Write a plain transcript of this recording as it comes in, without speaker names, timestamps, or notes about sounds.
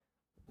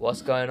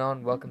What's going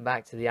on? Welcome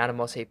back to the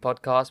Animosity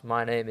podcast.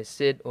 My name is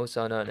Sid,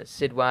 also known as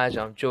Sid Waj.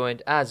 I'm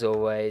joined, as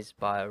always,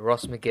 by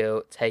Ross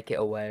McGill. Take it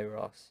away,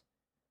 Ross.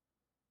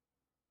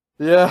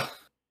 Yeah,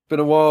 been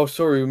a while.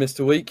 Sorry we missed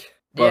a week,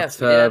 Yeah,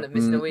 but we did end up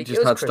missing a week. It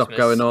just was had Christmas. stuff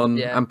going on,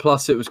 Yeah. and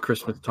plus it was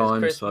Christmas It was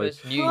time, Christmas,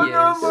 so New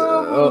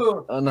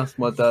Year's. and that's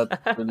my dad.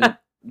 Brilliant.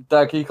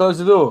 Dad, can you close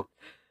the door?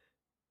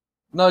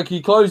 No, can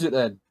you close it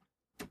then?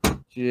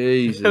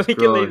 Jesus We Christ.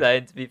 can leave that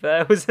in, to be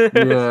fair.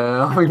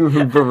 Yeah, I think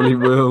we probably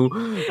will.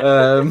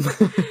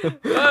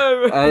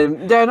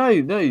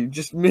 No,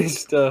 just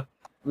missed a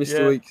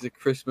week because of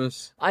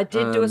Christmas. I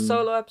did do a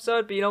solo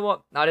episode, but you know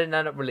what? I didn't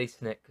end up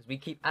releasing it because we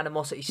keep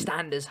Animosity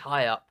standards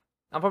high up.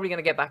 I'm probably going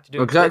to get back to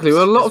doing Exactly.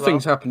 Well, a lot of as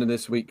things happened in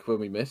this week when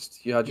we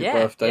missed. You had your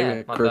birthday, we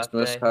had my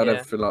Christmas, birthday, had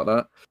everything like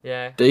that.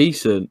 Yeah.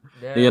 Decent.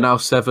 Yeah. You're now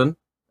 7.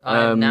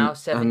 I am now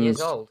 7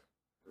 years old.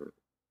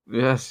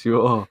 Yes,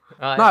 you are.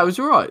 No, it was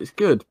alright. It's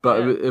good,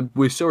 but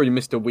we already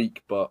missed a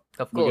week. But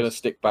we're gonna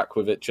stick back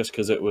with it just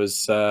because it was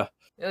some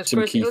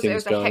key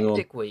things going on. It was a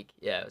hectic week.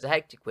 Yeah, it was a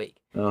hectic week.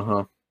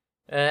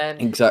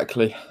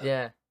 Exactly.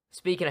 Yeah.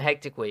 Speaking of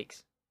hectic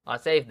weeks, I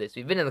saved this.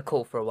 We've been in the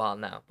call for a while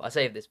now, but I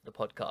saved this for the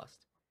podcast.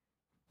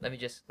 Let me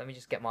just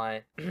get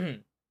my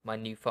my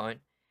new phone.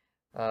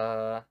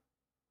 What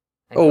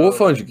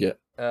phone did you get?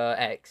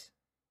 X.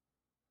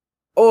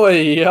 Oh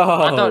yeah.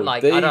 I don't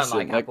like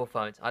Apple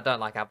phones. I don't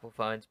like Apple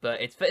phones,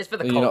 but it's for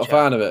the culture. You're not a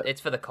fan of it? It's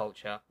for the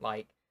culture.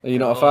 Like, are you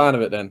not a fan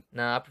of it then?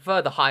 No, I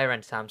prefer the higher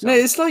end Samsung. No,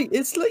 it's like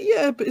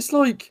yeah, but it's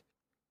like.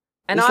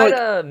 And I had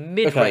a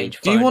mid-range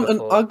phone. Do you want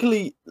before. an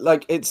ugly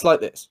it's like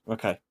this?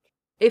 Okay.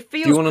 It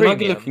feels. Do you want premium. an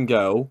ugly-looking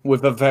girl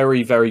with a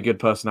very, very good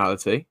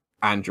personality,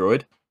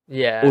 Android?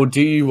 Yeah. Or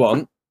do you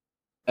want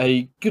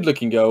a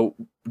good-looking girl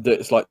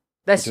that's like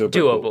that's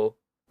doable?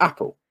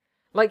 Apple.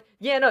 Like,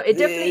 yeah, no, it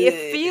definitely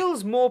it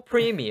feels more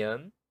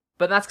premium,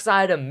 but that's because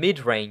I had a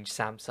mid-range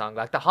Samsung.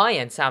 Like the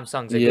high-end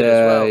Samsungs are good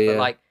as well, but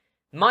like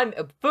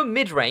for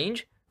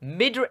mid-range,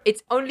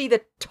 it's only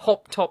the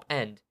top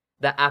end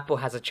that Apple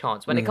has a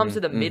chance. When it comes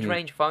to the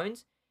mid-range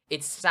phones,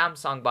 it's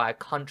Samsung by a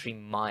country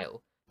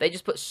mile. They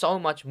just put so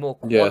much more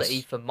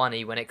quality for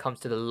money when it comes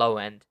to the low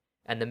end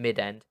and the mid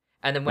end.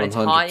 And then when it's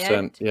high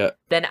end,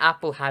 then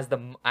Apple has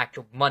the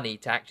actual money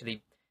to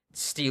actually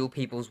steal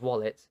people's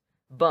wallets.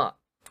 But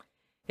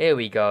here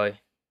we go.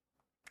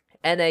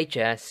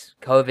 NHS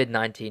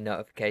COVID-19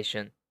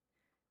 notification.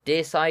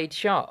 Dear Saeed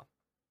Shah,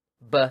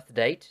 birth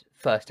date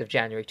 1st of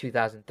January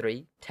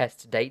 2003,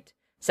 test date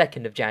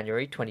 2nd of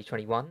January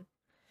 2021.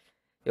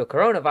 Your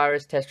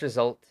coronavirus test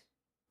result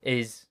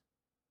is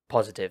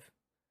positive.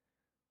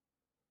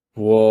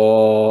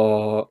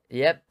 What?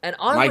 Yep, and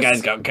my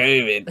guy's got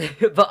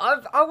COVID.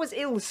 But I was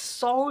ill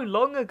so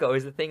long ago.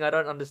 Is the thing I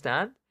don't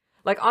understand.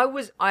 Like I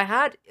was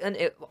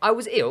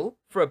ill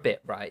for a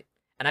bit, right?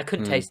 And I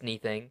couldn't taste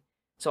anything,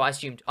 so I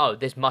assumed, oh,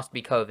 this must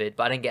be COVID.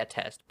 But I didn't get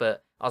a test.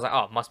 But I was like,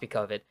 oh, it must be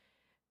COVID.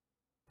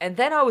 And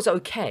then I was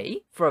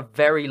okay for a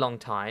very long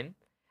time,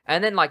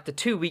 and then like the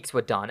 2 weeks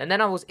were done, and then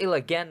I was ill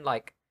again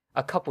like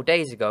a couple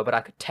days ago, but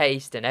I could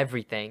taste and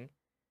everything.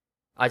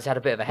 I just had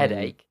a bit of a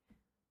headache.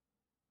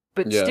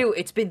 But still,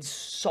 it's been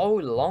so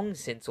long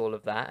since all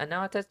of that, and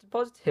now I tested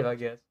positive, I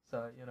guess.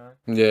 So, you know.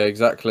 Yeah,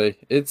 exactly.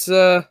 It's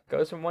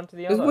goes from one to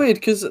the other. It's weird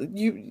because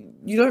you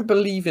don't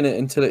believe in it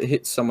until it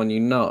hits someone you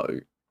know.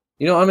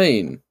 You know what I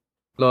mean?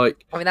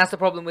 Like, I mean, that's the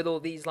problem with all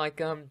these, like,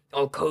 oh,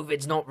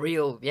 COVID's not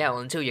real. Yeah,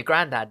 well, until your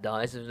granddad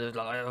dies, there's really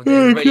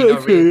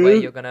no real way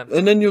you're gonna.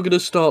 And then you're gonna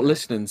start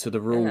listening to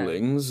the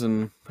rulings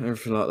and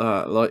everything like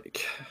that.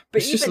 Like,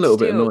 but it's just a little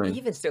bit annoying.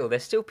 Even still,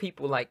 there's still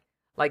people like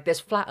there's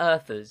flat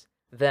earthers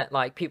that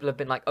like people have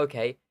been like,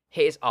 okay,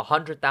 here's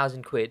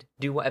 100,000 quid,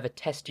 do whatever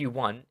test you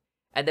want.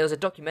 And there was a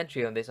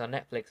documentary on this on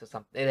Netflix or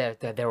something.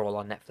 They're all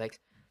on Netflix.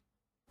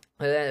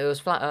 It was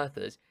flat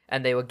earthers,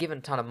 and they were given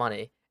a ton of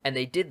money. And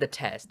they did the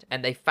test,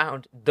 and they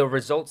found the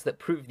results that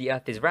proved the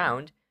Earth is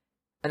round.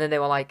 And then they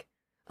were like,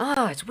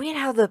 it's weird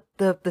how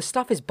the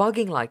stuff is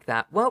bugging like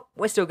that. Well,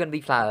 we're still going to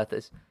be flat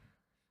earthers.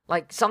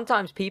 Like,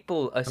 sometimes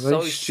people are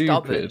so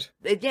stubborn.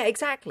 Yeah,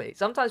 exactly.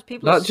 Sometimes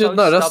people are so stubborn.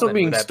 No, that's not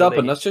being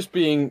stubborn. That's just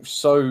being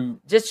so...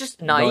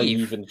 Just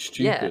naive and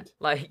stupid.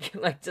 Yeah,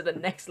 like to the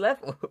next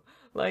level.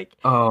 Like...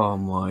 Oh,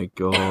 my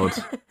God.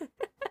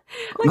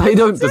 They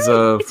don't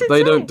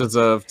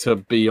deserve to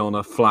be on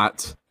a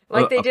flat...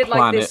 Like they did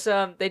like this,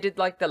 they did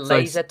like the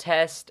laser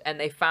test, and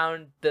they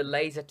found the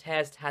laser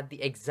test had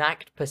the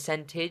exact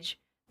percentage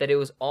that it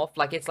was off.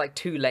 Like it's like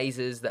 2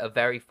 lasers that are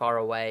very far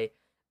away,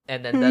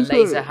 and then the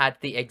laser had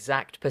the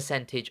exact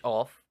percentage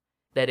off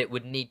that it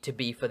would need to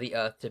be for the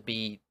Earth to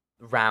be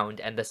round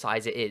and the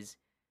size it is.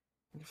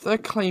 If they're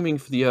claiming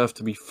for the Earth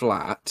to be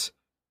flat,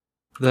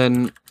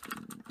 then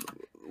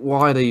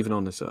why are they even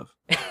on this Earth?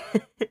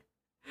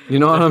 You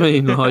know what I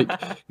mean? Like,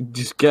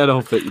 just get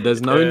off it.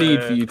 There's no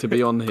need for you to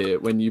be on here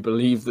when you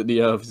believe that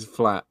the Earth is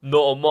flat. Not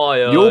on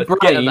my Earth. Your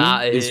brain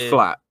is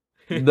flat.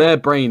 Their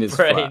brain is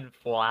flat.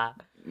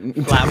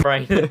 Flat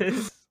brain.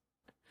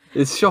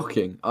 It's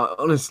shocking.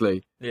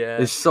 Honestly. Yeah.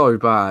 It's so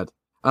bad.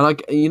 And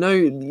like, you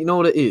know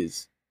what it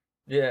is?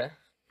 Yeah.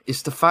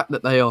 It's the fact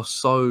that they are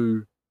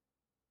so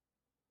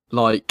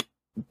like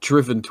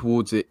driven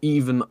towards it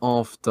even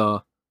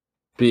after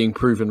being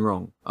proven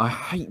wrong. I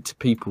hate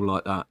people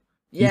like that.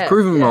 You've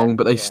proven wrong,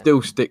 but they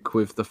still stick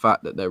with the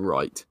fact that they're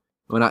right.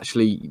 When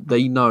actually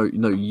they know,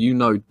 you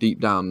know deep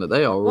down that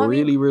they are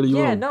really wrong.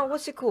 Yeah, no,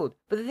 what's it called?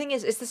 But the thing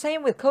is, it's the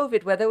same with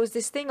COVID, where there was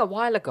this thing a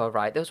while ago,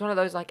 right? There was one of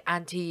those like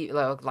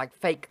like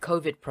fake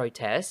COVID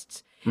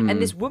protests,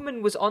 and this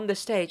woman was on the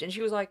stage, and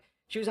she was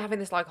having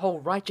this like whole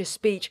righteous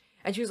speech,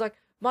 and she was like,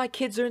 "My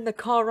kids are in the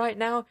car right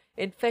now,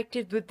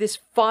 infected with this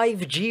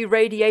 5G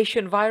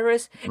radiation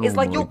virus." It's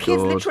like your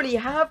kids literally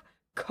have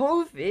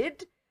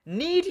COVID,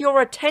 need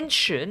your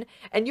attention,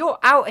 and you're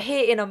out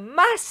here in a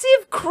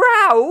massive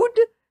crowd.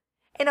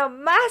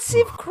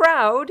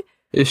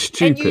 It's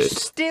stupid. And you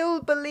still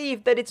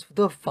believe that it's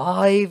the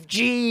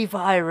 5G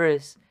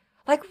virus.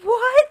 Like,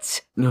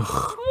 what?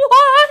 What?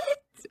 What?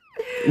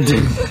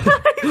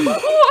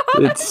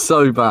 It's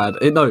so bad.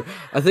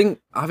 I think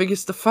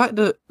it's the fact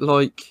that,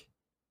 like,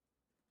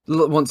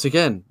 once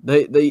again,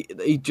 they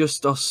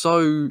just are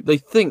so... They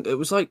think... It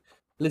was like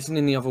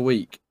listening the other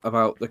week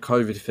about the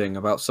COVID thing,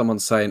 about someone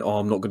saying, "Oh,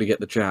 I'm not going to get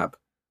the jab."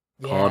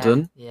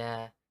 Pardon?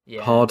 Yeah.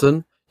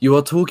 Pardon? You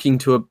are talking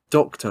to a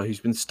doctor who's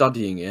been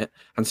studying it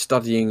and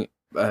studying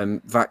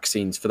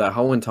vaccines for their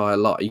whole entire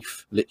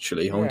life,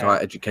 literally, whole entire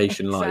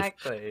education life,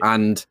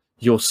 and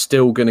you're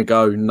still going to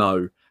go,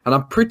 no. And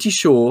I'm pretty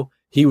sure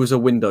he was a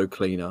window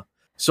cleaner.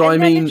 So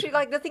and I mean, literally,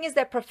 like, the thing is,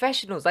 they're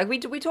professionals. Like, we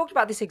talked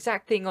about this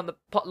exact thing on the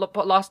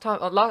last time,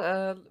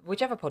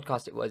 whichever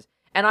podcast it was,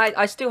 and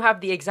I still have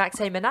the exact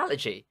same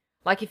analogy.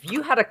 Like, if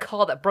you had a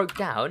car that broke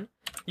down,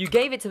 you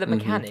gave it to the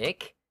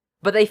mechanic,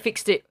 but they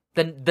fixed it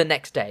the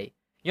next day.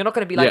 You're not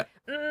going to be like,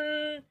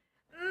 they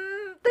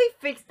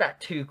fixed that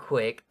too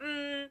quick.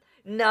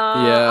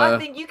 I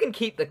think you can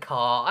keep the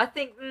car. I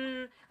think,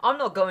 I'm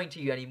not going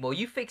to you anymore.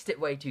 You fixed it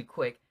way too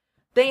quick.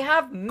 They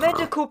have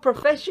medical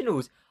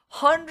professionals,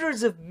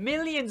 hundreds of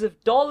millions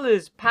of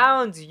dollars,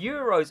 pounds,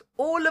 euros,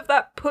 all of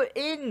that put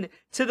in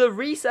to the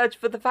research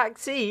for the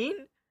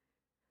vaccine.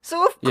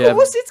 So of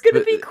course it's going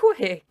to be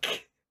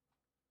quick.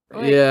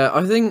 Right? Yeah,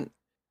 I think...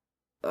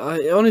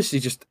 it honestly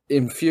just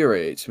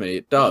infuriates me.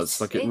 It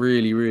does. It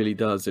really, really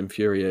does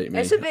infuriate me.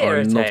 It's a bit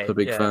irritating. I'm not a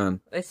big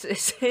fan.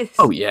 It's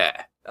Oh,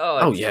 yeah.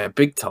 Oh, yeah,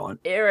 big time.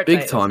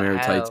 Big time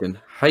irritating.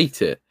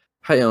 Hate it.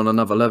 Hate it on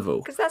another level.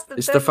 Because that's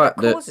the fact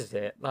that causes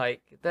it.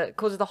 Like, that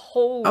causes the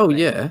whole thing.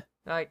 Yeah.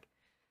 Like,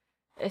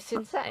 it's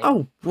insane.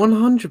 Oh,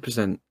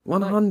 100%.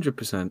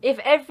 100%. If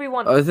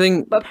everyone... I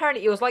think... But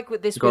apparently it was like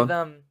with this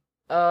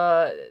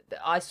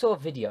I saw a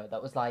video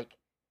that was like,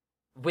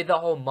 with the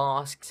whole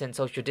masks and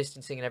social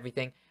distancing and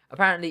everything,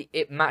 apparently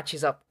it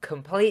matches up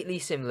completely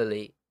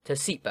similarly to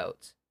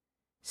seatbelts.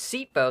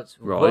 Seatbelts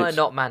were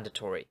not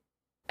mandatory.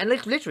 And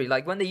literally,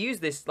 like, when they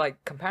used this,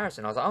 like,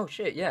 comparison, I was like, oh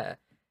shit, yeah.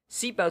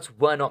 Seatbelts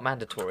were not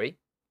mandatory.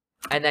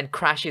 And then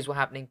crashes were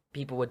happening,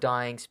 people were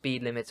dying,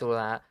 speed limits, all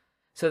that.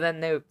 So then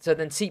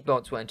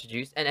seatbelts were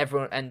introduced,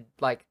 and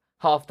like,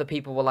 half the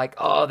people were like,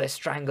 oh, they're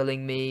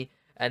strangling me.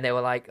 And they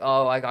were like,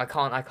 oh, I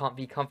can't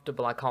be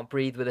comfortable, I can't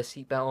breathe with a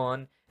seatbelt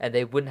on. And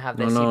they wouldn't have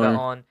their seatbelt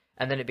on,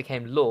 and then it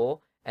became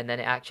law, and then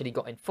it actually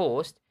got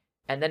enforced,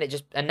 and then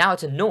now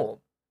it's a norm.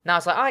 Now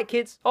it's like, all right,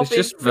 kids, it's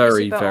just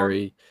very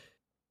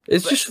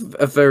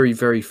a very,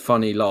 very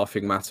funny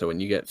laughing matter when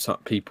you get some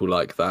people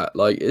like that.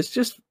 Like, it's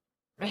just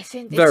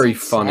very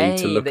funny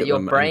to look at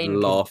them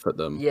and laugh at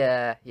them.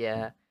 Yeah.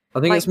 I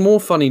think it's more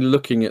funny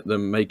looking at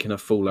them making a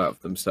fool out of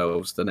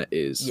themselves than it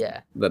is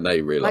than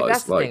they realise. Like,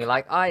 that's the thing.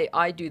 Like,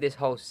 I do this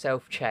whole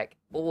self-check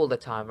all the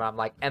time, where I'm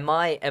like, am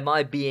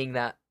I being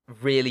that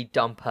really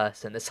dumb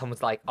person that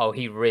someone's like, oh,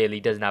 he really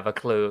doesn't have a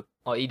clue,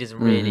 or he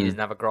doesn't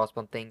have a grasp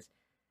on things.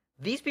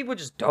 These people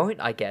just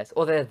don't, I guess,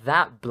 or they're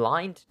that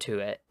blind to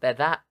it, they're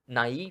that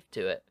naive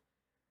to it.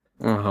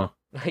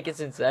 Like, it's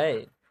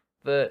insane.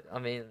 But I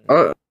mean,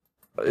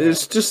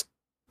 it's just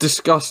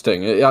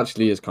disgusting. It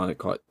actually is kind of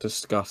quite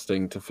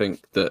disgusting to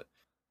think that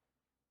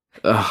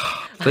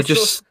they're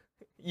just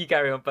you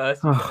carry on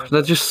first.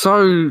 They're just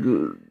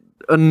so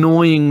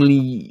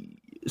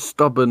annoyingly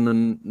stubborn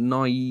and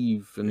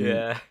naive, and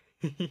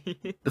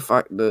the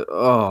fact that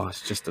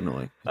it's just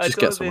annoying. It just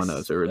gets on my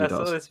nerves. It really does.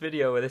 I saw this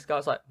video where this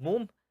guy's like,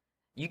 "Mum,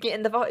 you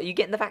getting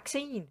the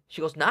vaccine?"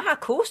 She goes, "Nah, of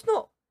course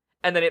not."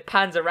 And then it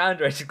pans around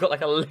her, and she's got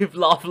like a live,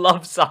 laugh,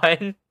 love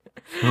sign.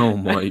 Oh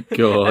my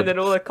god! And then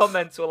all the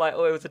comments were like,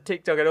 "Oh, it was a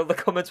TikTok," and all the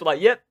comments were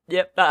like, "Yep,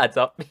 that adds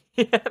up."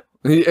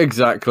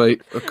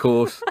 Exactly, of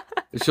course.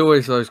 It's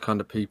always those kind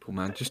of people,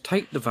 man. Just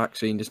take the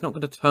vaccine. It's not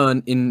going to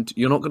turn into.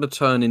 You're not going to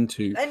turn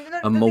into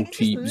a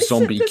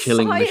multi-zombie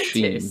killing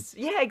machine.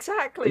 Yeah,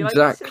 exactly.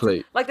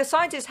 Exactly. Like the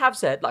scientists have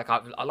said.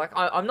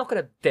 I'm not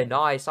going to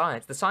deny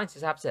science. The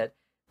scientists have said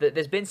that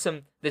there's been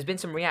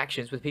some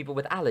reactions with people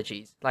with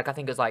allergies. Like, I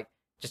think it's like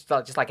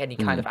just like any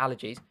kind of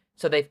allergies.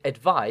 So they've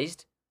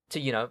advised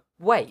to,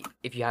 wait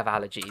if you have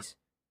allergies.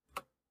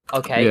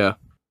 Okay. Yeah.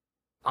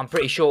 I'm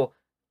pretty sure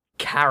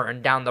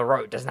Karen down the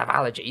road doesn't have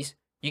allergies.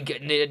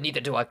 Neither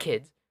do our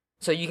kids.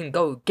 So you can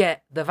go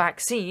get the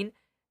vaccine,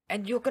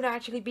 and you're gonna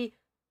actually be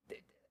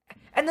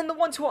And then the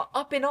ones who are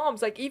up in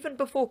arms, like even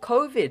before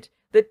COVID,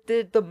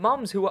 the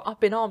mums who were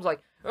up in arms,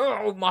 like,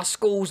 oh, my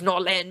school's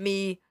not letting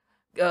me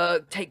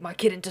take my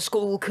kid into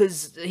school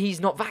because he's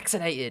not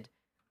vaccinated.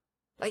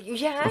 Like,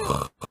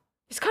 yeah,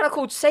 it's kind of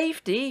called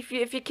safety.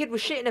 If your kid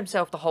was shitting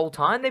himself the whole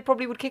time, they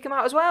probably would kick him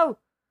out as well.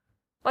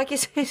 Like,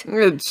 it's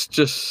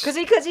just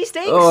because he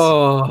stinks.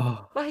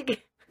 Oh,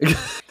 like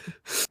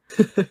it's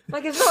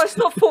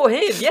not for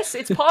him. Yes,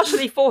 it's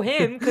partially for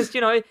him because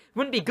it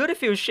wouldn't be good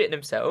if he was shitting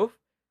himself.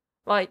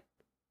 Like,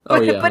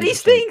 but he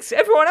stinks.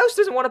 Everyone else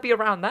doesn't want to be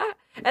around that,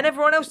 and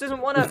everyone else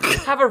doesn't want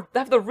to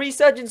have the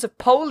resurgence of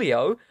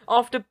polio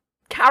after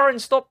Karen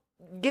stopped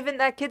giving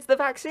their kids the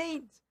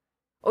vaccines.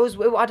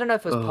 I don't know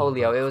if it was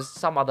polio. It was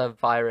some other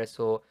virus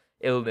or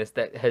illness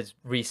that has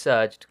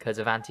resurged because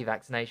of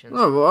anti-vaccinations.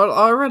 No, well,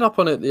 I read up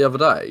on it the other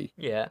day.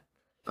 Yeah.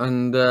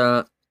 And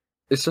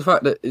it's the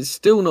fact that it's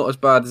still not as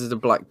bad as the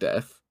Black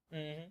Death.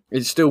 Mm-hmm.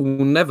 It still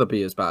will never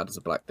be as bad as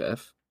the Black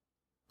Death.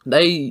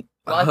 They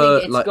I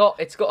think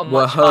it's got a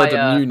much herd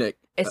higher... immunity.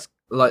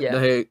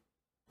 They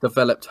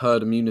developed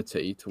herd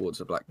immunity towards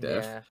the Black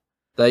Death.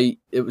 Yeah.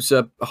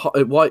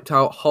 It wiped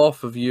out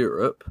half of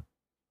Europe.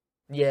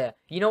 Yeah,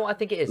 you know what I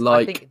think it is?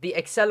 I think the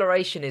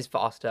acceleration is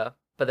faster,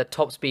 but the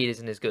top speed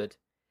isn't as good.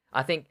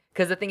 I think,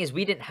 because the thing is,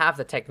 we didn't have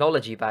the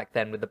technology back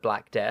then with the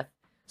Black Death.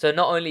 So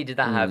not only did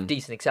that have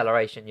decent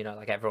acceleration,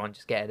 like everyone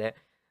just getting it,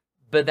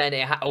 but then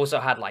it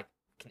also had like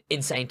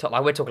insane top,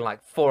 like we're talking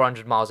like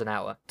 400 miles an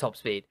hour top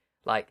speed.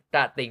 Like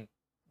that thing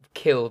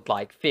killed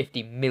like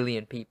 50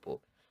 million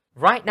people.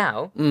 Right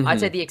now, I'd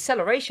say the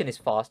acceleration is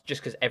fast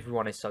just because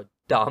everyone is so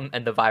dumb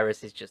and the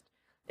virus is just,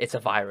 it's a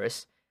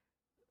virus.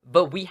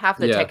 But we have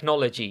the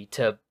technology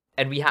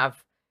and we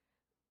have,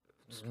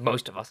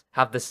 most of us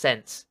have the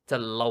sense to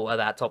lower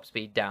that top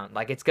speed down.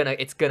 Like it's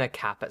gonna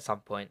cap at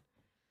some point.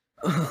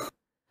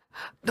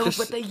 No,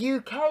 but the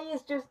UK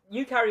is just...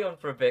 You carry on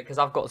for a bit, because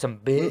I've got some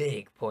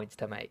big points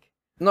to make.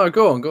 No,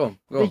 go on.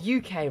 The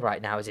UK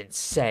right now is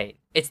insane.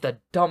 It's the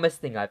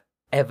dumbest thing I've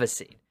ever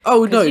seen.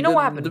 Oh, no. You know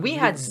what happened? We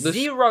had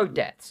 0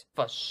 deaths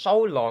for so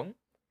long.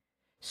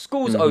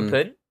 Schools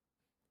open.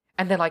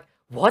 And they're like,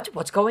 what?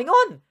 What's going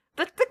on?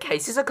 The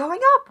cases are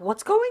going up.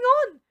 What's going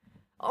on?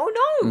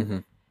 Oh,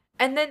 no.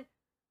 And then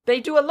they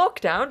do a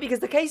lockdown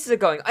because the cases are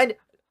going... And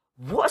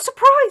what a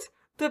surprise!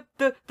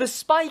 The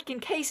spike in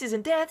cases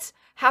and deaths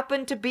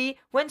happened to be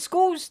when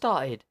schools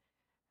started.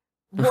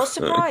 What a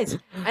surprise!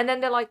 And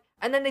then they're like,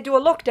 and then they do a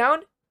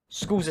lockdown.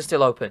 Schools are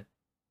still open.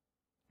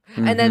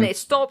 And then it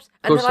stops,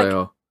 and they're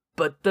like,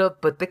 but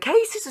the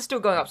cases are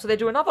still going up. So they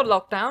do another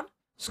lockdown.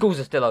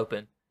 Schools are still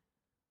open.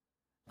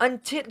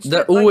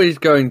 They're always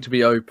going to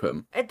be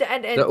open. And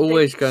they're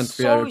always going to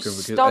be open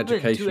because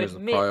education is a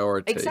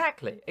priority.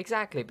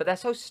 Exactly. But they're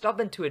so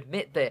stubborn to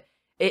admit that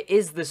it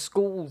is the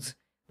schools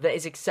that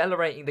is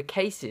accelerating the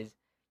cases,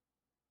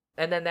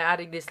 and then they're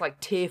adding this like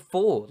tier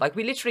 4. Like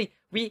we've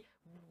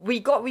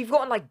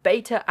gotten like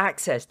beta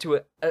access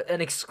to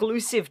an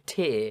exclusive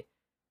tier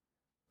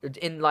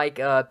in like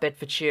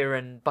Bedfordshire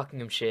and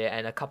Buckinghamshire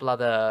and a couple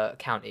other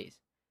counties.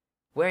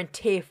 We're in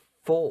tier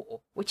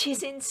 4, which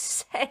is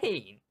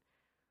insane.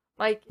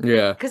 Like,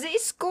 because it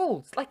is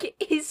schools. Like it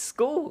is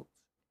schools,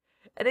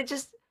 and it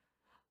just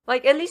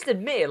like at least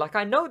admit it. Like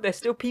I know there's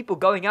still people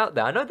going out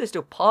there. I know there's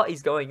still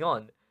parties going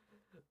on.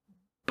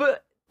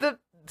 But the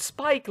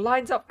spike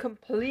lines up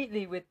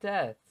completely with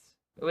deaths,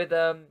 with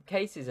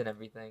cases and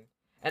everything.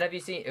 And have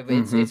you seen?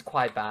 It's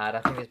quite bad.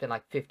 I think there's been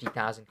like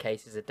 50,000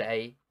 cases a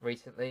day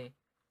recently.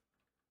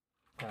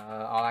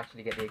 I'll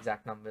actually get the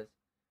exact numbers.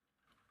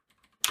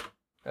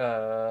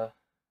 Oh,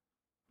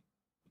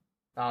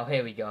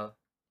 here we go.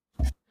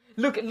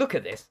 Look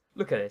at this.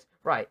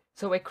 Right.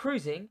 So we're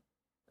cruising.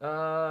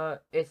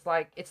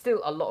 It's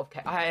still a lot of...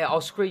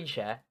 I'll screen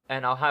share,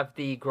 and I'll have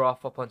the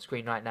graph up on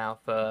screen right now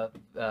for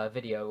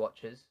video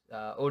watchers.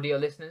 Audio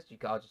listeners,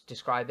 I'll just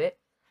describe it.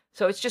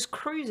 So it's just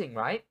cruising,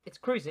 right? It's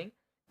cruising.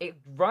 It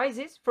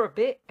rises for a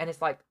bit, and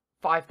it's like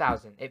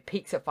 5,000. It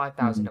peaks at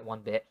 5,000 at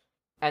one bit,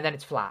 and then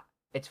it's flat.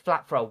 It's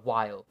flat for a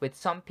while, with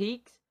some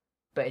peaks,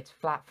 but it's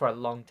flat for a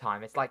long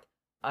time. It's like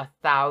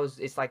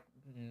 1,000... It's like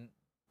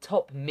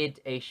top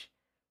mid-ish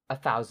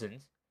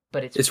 1,000.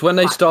 But it's when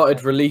they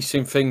started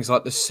releasing things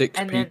like the 6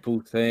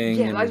 people thing.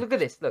 Yeah, like look at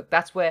this. Look,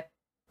 that's where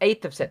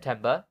 8th of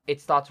September it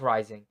starts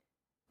rising.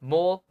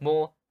 More.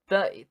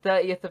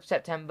 30th of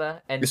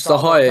September and it's the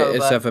highest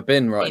it's ever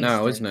been right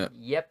now, isn't it?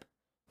 Yep.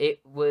 It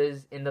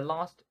was in the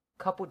last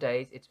couple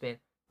days. It's been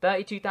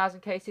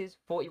 32,000 cases,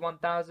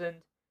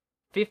 41,000,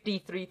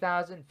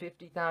 53,000,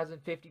 50,000,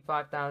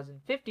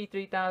 55,000,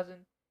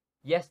 53,000.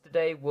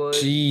 Yesterday was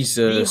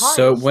Jesus,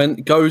 so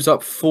it goes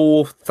up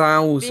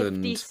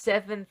 4,000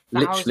 57,000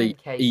 literally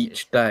cases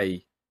each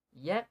day.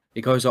 Yep.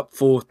 It goes up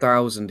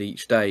 4,000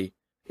 each day.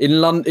 In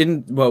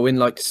London,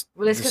 the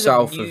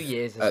south of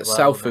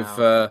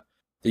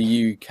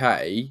the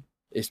UK,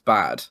 it's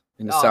bad.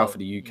 In the south of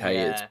the UK,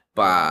 it's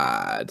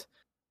bad.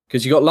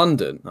 Because you got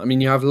London. I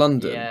mean, you have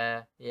London.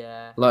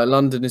 Yeah. Like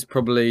London is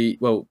probably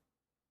the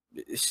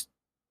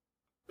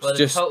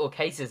total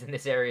cases in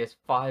this area is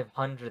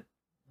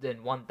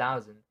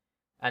 501,000,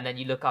 And then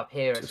you look up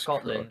here at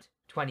Scotland,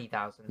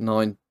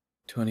 20,000.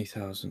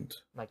 20,000.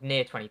 Like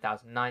near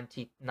 20,000,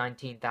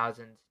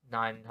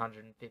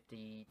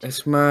 19,950.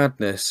 It's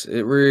madness.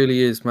 It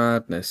really is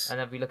madness. And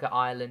then if we look at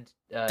Ireland,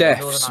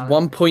 deaths,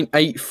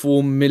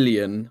 1.84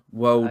 million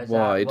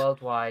worldwide.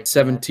 Worldwide,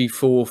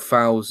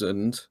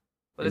 74,000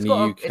 in the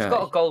UK. It's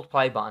got a gold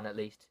play button at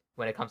least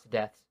when it comes to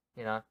deaths.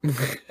 You know,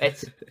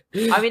 it's.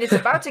 I mean, it's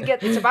about to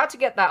get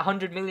that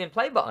 100 million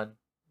play button.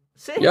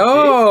 Sick,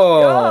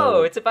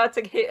 yo, it's about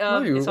to hit.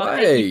 It's on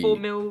 84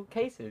 mil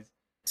cases.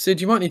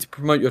 Sid, you might need to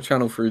promote your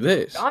channel through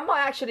this. I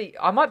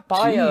might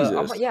buy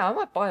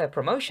a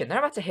promotion. They're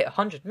about to hit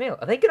 100 mil.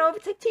 Are they going to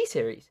overtake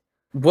T-Series?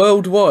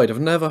 Worldwide, I've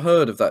never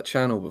heard of that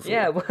channel before.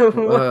 Yeah,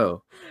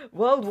 wow.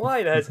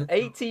 Worldwide has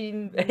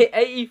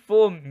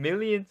 84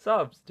 million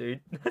subs,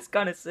 dude. That's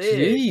kind of sick.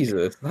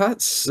 Jesus,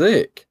 that's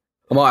sick.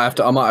 I might have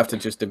to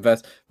just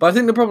invest. But I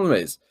think the problem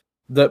is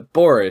that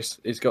Boris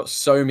has got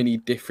so many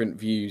different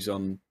views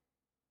on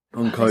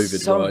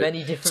COVID, so right?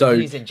 many different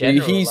views in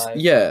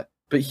general.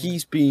 But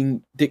he's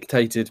being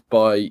dictated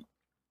by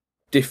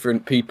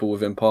different people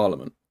within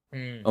Parliament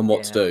on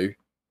what to do,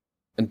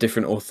 and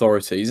different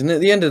authorities. And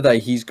at the end of the day,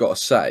 he's got a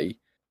say,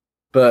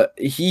 but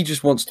he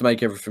just wants to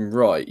make everything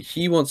right.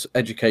 He wants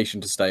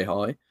education to stay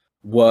high,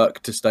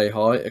 work to stay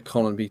high,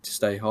 economy to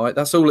stay high.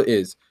 That's all it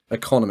is.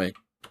 Economy.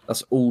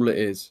 That's all it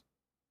is.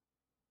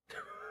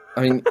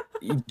 I mean,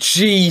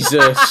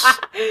 Jesus.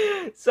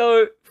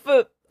 So,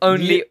 for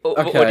only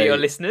audio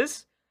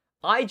listeners,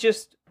 I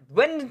just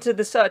went into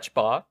the search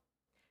bar,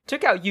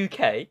 took out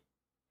UK,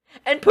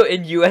 and put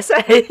in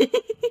USA.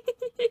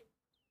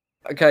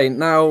 Okay,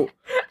 now.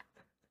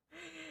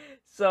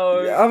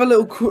 So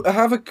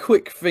have a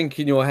quick think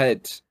in your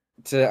head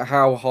to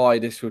how high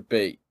this would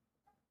be.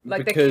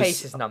 Like the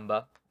cases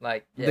number,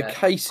 the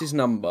cases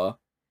number,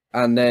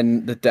 and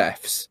then the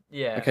deaths.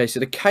 Yeah. Okay, so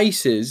the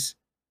cases.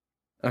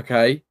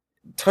 Okay,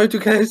 total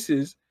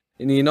cases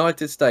in the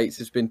United States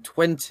has been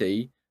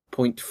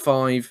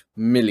 20.5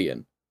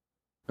 million.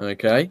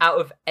 Okay. Out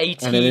of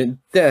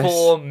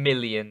 84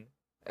 million.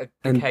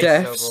 And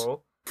deaths,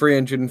 overall.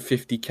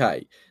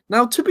 350k.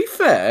 Now, to be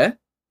fair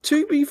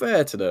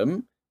to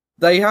them,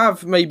 they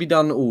have maybe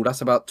done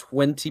that's about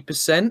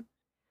 20%.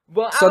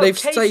 Well, so they've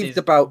saved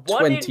about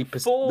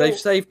 20%. They've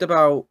saved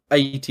about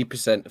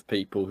 80% of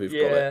people who've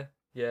got it.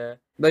 Yeah.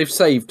 They've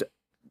saved,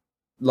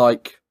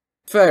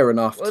 fair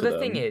enough. Well, the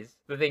thing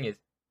is,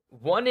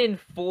 1 in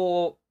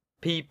 4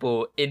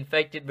 people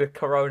infected with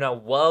corona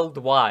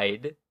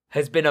worldwide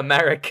has been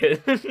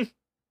American.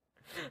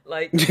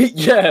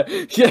 yeah.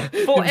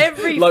 For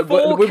every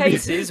 4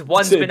 cases,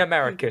 one's been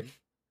American.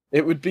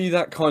 It would be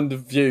that kind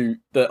of view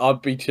that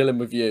I'd be chilling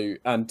with you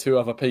and 2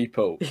 other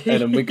people,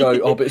 and then we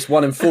go, but it's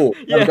 1 in 4.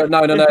 Yeah. And we go,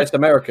 no, it's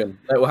American.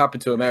 It will happen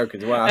to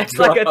Americans. Wow, it's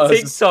like a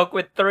TikTok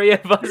with 3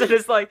 of us, and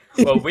it's like,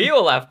 well, we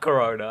all have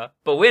corona,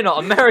 but we're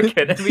not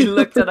American. And we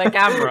looked at the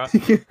camera,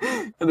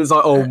 and it's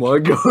like, oh my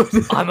god,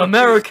 I'm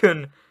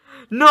American.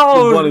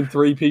 No, 1 in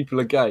 3 people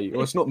are gay.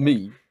 Well, it's not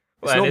me.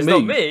 It's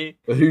not me.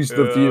 But who's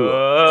the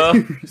viewer?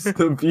 Who's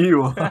the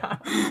viewer?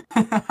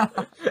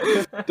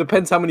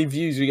 Depends how many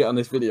views we get on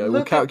this video.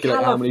 We'll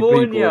calculate how many people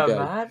are gay.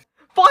 Man.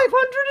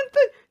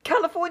 530.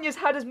 California's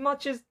had as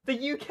much as the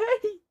UK.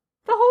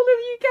 The whole of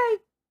the UK.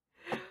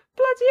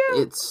 Bloody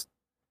hell. It's...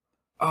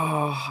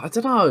 I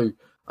don't know.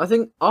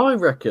 I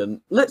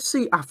reckon... Let's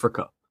see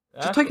Africa.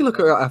 Just take a look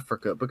at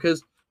Africa,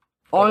 because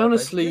I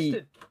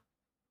honestly...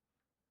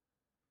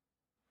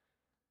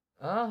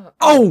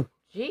 Oh!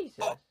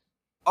 Jesus.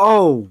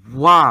 Oh,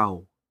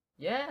 wow.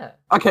 Yeah.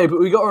 Okay, but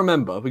we got to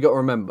remember,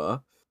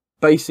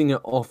 basing it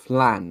off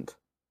land.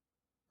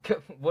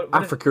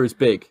 Africa is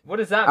big. What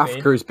does that mean?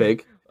 Africa is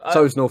big.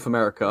 So is North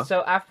America.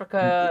 So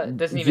Africa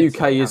doesn't even.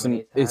 UK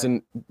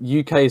isn't.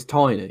 UK is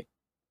tiny.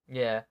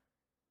 Yeah.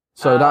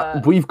 So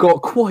that we've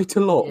got quite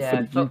a lot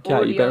for the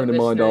UK. Bearing in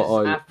mind our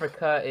island.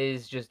 Africa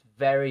is just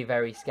very,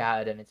 very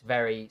scattered, and it's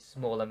very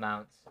small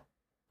amounts.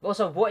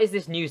 Also, what is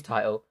this news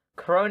title?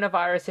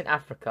 Coronavirus in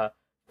Africa.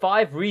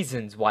 5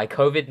 reasons why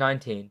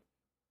COVID-19.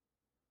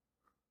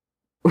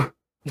 But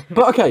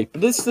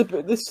this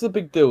is the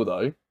big deal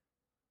though.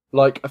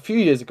 A few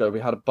years ago,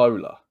 we had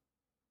Ebola.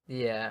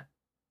 Yeah.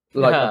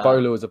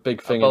 Ebola was a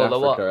big thing in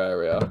Africa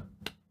area.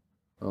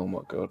 Oh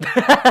my god.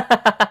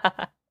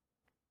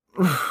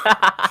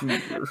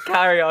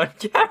 Carry on.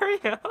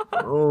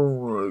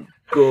 Oh my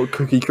god,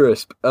 Cookie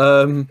Crisp.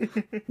 No.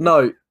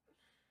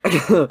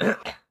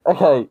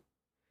 Okay.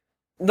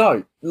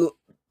 No.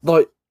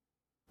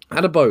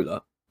 Had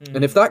Ebola.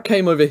 And if that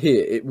came over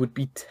here, it would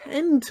be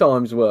 10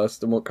 times worse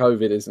than what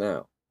COVID is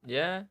now.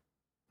 Yeah.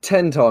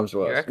 10 times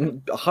worse.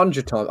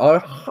 100 times.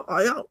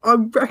 I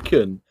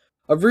reckon.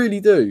 I really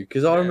do.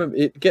 Because I remember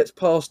it gets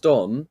passed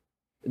on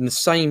in the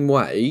same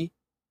way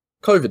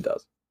COVID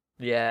does.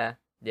 Yeah.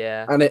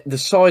 And the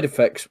side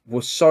effects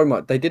were so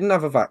much. They didn't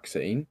have a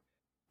vaccine.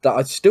 That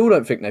I still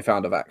don't think they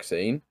found a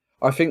vaccine.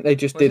 I think they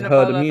just did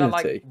herd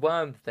immunity. That,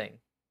 worm thing?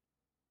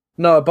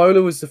 No,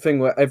 Ebola was the thing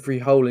where every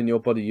hole in your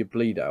body you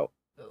bleed out.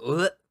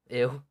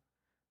 Ew.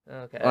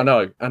 Okay. I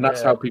know, and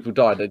that's how people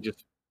died. They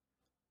just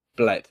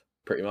bled,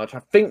 pretty much. I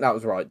think that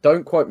was right.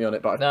 Don't quote me on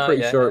it, but I'm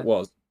pretty sure it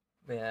was.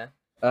 Yeah.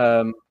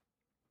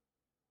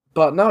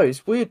 But no,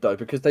 it's weird though,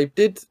 because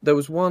there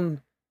was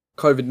one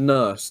COVID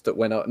nurse that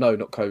went out, no,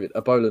 not COVID,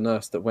 Ebola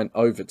nurse that went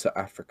over to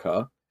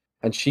Africa,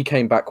 and she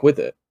came back with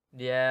it.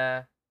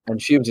 Yeah.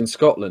 And she was in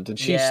Scotland, and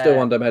she's still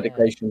under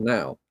medication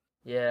now.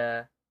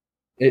 Yeah.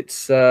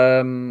 It's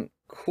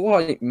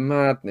quite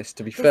madness,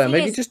 to be fair.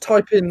 Maybe just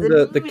type in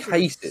the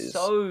cases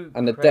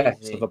and the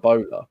deaths of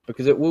Ebola,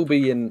 because it will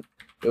be in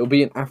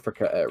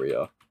Africa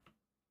area.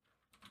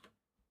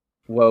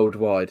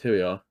 Worldwide, here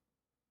we are.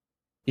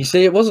 You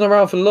see, it wasn't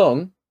around for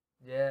long.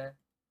 Yeah.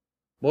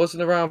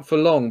 Wasn't around for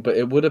long, but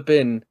it would have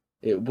been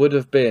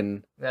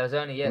That was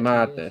only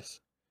madness.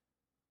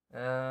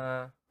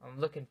 I'm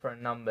looking for a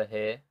number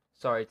here.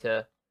 Sorry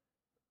to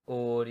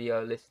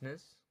audio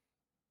listeners.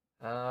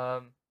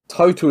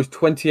 Total is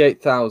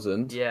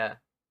 28,000. Yeah.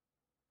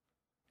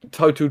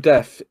 Total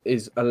death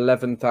is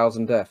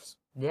 11,000 deaths.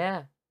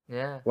 Yeah.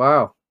 Yeah.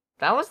 Wow.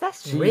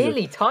 That's Jesus.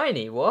 Really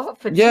tiny. What?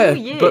 For 2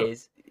 years?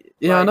 But,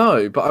 yeah, I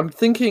know, but I'm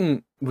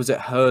thinking, was it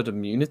herd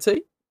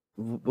immunity?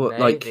 What,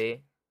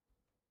 maybe.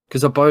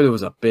 Because Ebola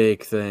was a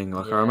big thing.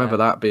 Like, I remember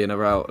that being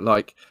around.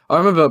 Like, I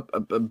remember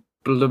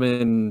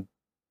blooming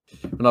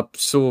when I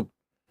saw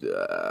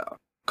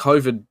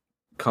COVID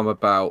come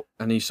about,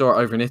 and you saw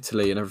it over in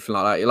Italy and everything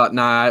like that. You're like,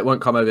 nah, it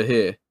won't come over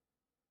here.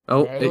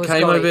 Oh, yeah, it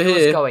came over here.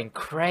 It was going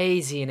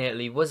crazy in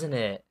Italy, wasn't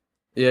it?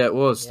 Yeah, it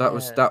was. Yeah.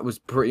 That was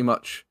pretty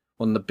much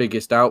one of the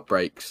biggest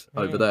outbreaks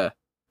over there.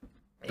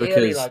 Because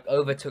Italy like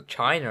overtook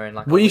China in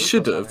like. We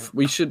should,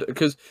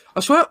 because I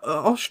swear,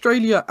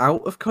 Australia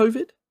out of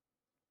COVID.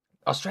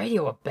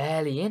 Australia were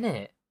barely in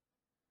it.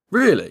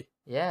 Really?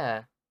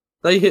 Yeah.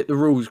 They hit the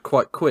rules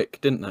quite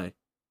quick, didn't they?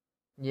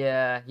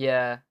 Yeah,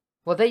 yeah.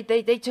 Well, they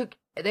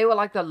were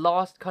like the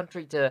last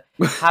country to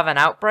have an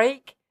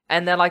outbreak,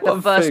 and they're like the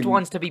first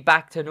ones to be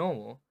back to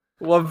normal.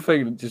 One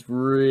thing that just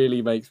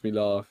really makes me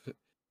laugh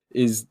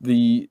is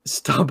the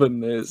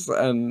stubbornness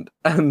and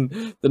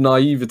the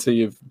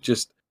naivety of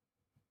just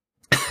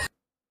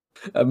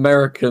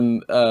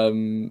American,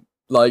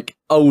 like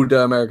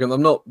older Americans.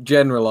 I'm not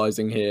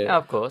generalizing here,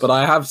 of course, but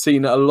I have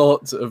seen a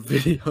lot of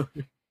video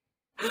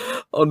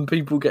on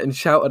people getting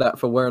shouted at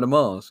for wearing a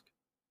mask,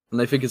 and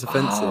they think it's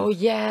offensive. Oh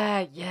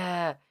yeah,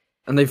 yeah.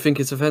 And they think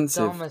it's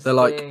offensive. Dumbest They're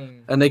like,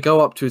 thing. And they go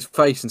up to his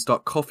face and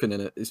start coughing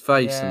in his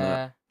face and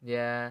that.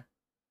 Yeah.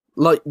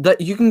 Like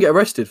that, you can get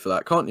arrested for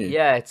that, can't you?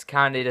 Yeah, it's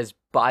counted as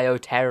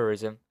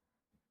bioterrorism.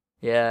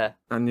 Yeah.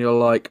 And you're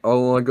like,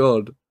 oh my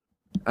god.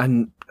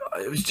 And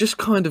it was just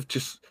kind of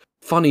just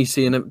funny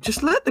seeing him.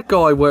 Just let the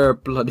guy wear a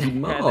bloody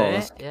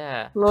mask.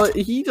 Yeah. Like,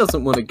 he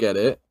doesn't want to get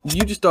it.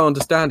 You just don't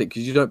understand it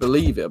because you don't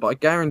believe it. But I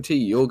guarantee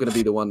you're going to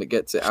be the one that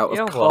gets it out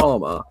of karma.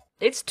 What?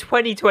 It's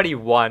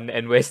 2021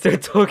 and we're still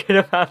talking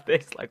about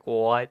this. Like,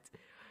 what?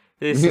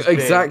 This is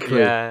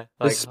exactly. Like,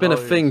 this has been a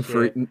thing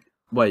for.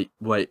 Wait.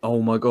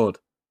 Oh my god.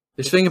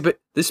 This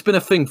has been a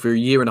thing for a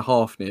year and a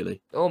half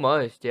nearly.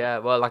 Almost, yeah.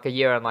 Well, like a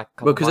year and like a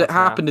couple because it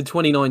happened in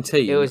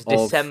 2019. It was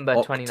December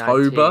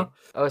 2019.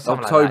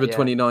 October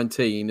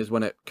 2019 is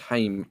when it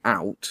came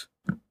out,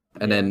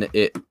 and then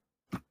it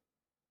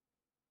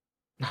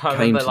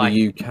came to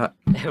the UK.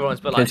 Everyone's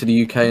put came to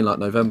the UK in like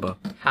November.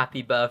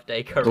 Happy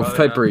birthday, Corona. Or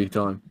February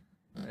time.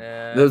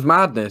 Yeah. There was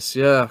madness.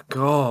 Yeah,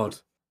 God.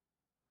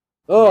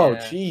 Oh,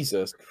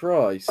 Jesus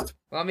Christ.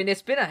 Well, I mean,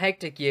 it's been a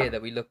hectic year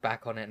that we look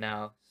back on it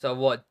now. So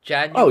what,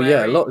 January? Oh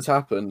yeah, a lot has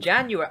happened.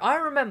 January. I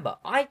remember.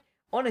 I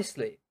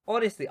honestly,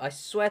 I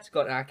swear to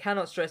God, and I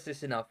cannot stress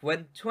this enough.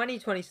 When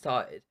 2020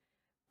 started,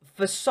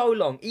 for so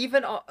long,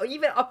 even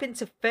up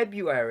into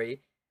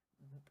February,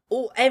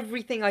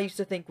 everything I used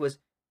to think was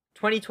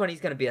 2020 is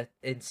going to be an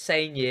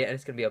insane year and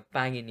it's going to be a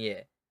banging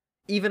year.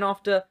 Even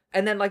after,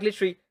 and then like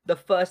literally the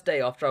first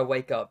day after I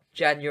wake up,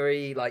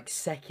 January like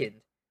 2nd,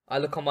 I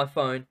look on my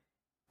phone,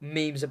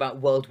 memes about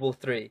World War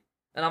 3.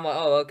 And I'm like,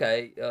 oh,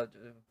 okay,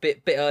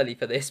 bit early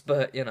for this,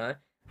 but, you know.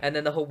 And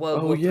then the whole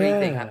World War 3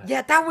 thing happened.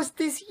 Yeah, that was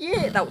this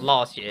year. That was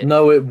last year.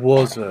 No, it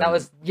wasn't.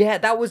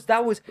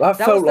 That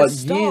felt like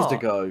years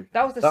ago.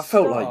 That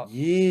felt like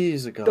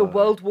years ago. The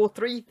World War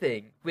 3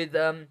 thing with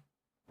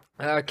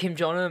Kim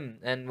Jong-un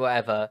and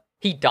whatever.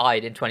 He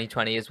died in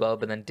 2020 as well,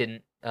 but then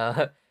didn't.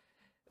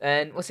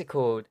 And what's it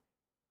called?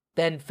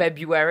 Then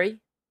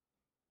February,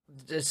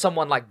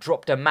 someone like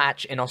dropped a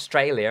match in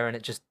Australia and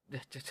it just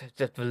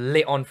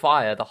lit on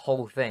fire the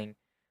whole thing.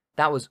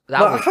 How did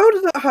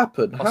that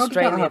happen?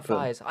 Australian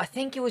fires. I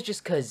think it was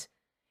just because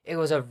it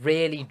was a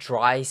really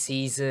dry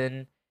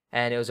season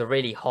and it was a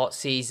really hot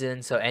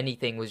season, so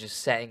anything was just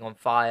setting on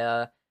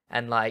fire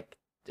and like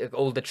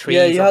all the trees.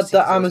 Yeah, you had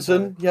the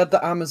Amazon.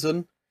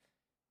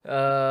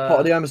 Part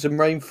of the Amazon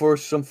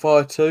rainforest is on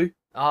fire too.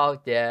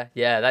 Oh yeah.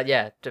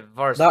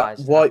 Forest that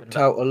fires wiped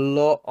out a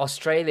lot.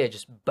 Australia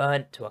just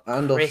burnt to a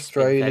crisp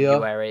in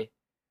February.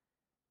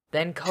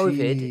 Then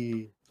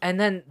COVID, and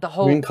then the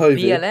whole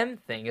BLM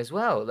thing as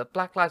well, the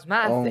Black Lives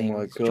Matter thing.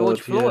 My God,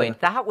 George Floyd,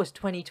 that was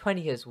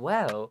 2020 as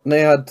well. And they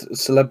had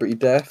celebrity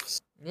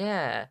deaths.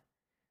 Yeah.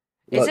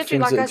 It's like literally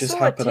things like that I just saw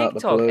a happen out of the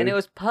TikTok and it blue.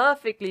 was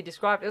perfectly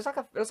described. It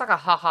was like a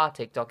haha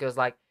TikTok. It was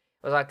like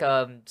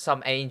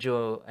some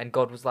angel and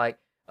God was like,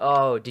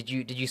 "Oh, did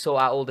you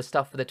sort out all the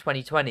stuff for the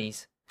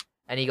 2020s?"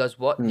 And he goes,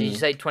 "What? Did you Hmm.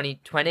 say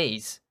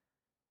 2020s?"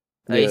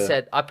 He Yeah.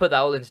 said, "I put that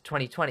all into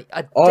 2020. A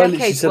I literally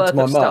decade's said to worth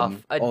my of mum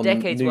stuff. A on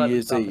decade's New worth of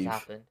Year's stuff has Eve.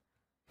 happened."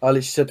 I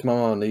literally said to my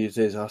mum on New Year's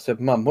Eve, I said,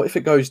 "Mum, what if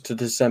it goes to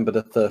December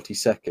the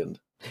 32nd?"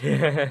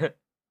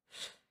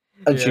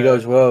 And she Yeah.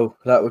 goes, "Well,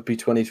 that would be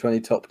 2020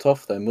 topped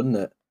off then, wouldn't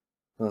it?"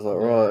 I was like,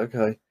 "Right,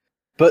 Yeah. okay."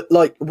 But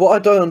like, what I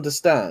don't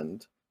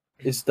understand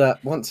is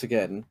that once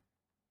again,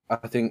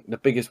 I think the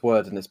biggest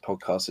word in this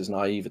podcast is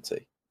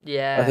naivety. I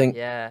Yeah. think,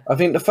 Yeah. I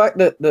think the fact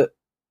that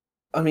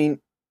I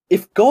mean,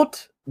 if God,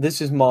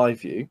 this is my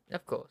view.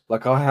 Of course.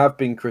 Like, I have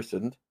been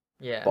christened,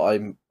 Yeah.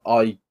 but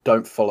I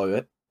don't follow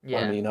it. I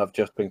Yeah. mean, I've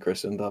just been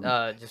christened.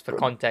 Just for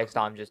context,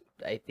 I'm just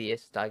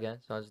atheist, I guess.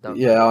 So I just don't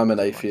Yeah, believe I'm an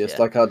too much. atheist.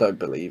 Yeah. Like, I don't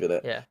believe in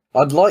it. Yeah.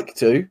 I'd like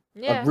to. I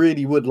Yeah.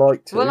 really would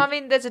like Well, to. I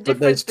mean, there's a But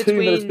difference there's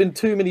between been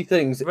too many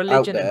things out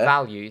religion and there.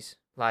 values.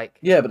 Like,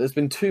 Yeah, but there's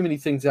been too many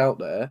things out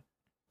there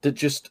that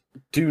just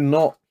do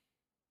not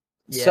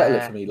settle it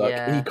for yeah, me. Like,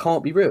 he yeah,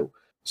 can't be real.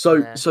 So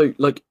yeah,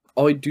 like,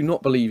 I do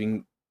not believe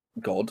in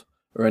God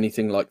or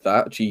anything like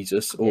that,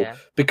 Jesus, or yeah,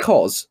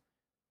 because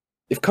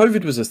if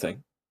COVID was a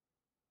thing,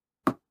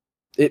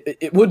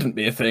 it wouldn't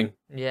be a thing.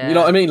 You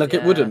know what I yeah, mean? Like,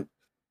 it yeah, wouldn't.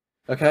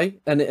 Okay,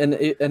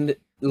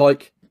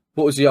 like,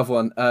 what was the other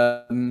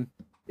one?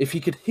 If he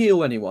could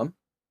heal anyone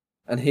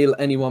and heal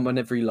anyone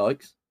whenever he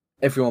likes,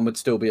 everyone would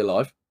still be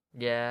alive.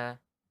 yeah.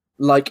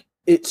 Like,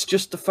 it's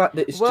just the fact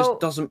that it just Well,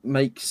 doesn't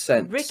make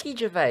sense. Ricky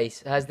Gervais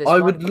has this I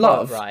one would quote,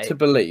 love to right?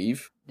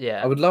 believe. I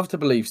Yeah, would love to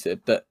believe,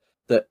 Sid, that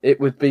it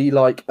would be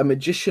like a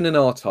magician in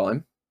our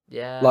time.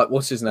 yeah. Like,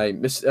 what's his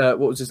name? What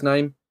was his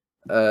name?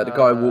 The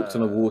guy who walked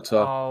on the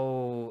water.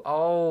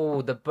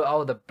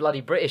 The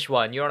bloody British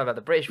one. You're on about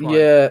the British one.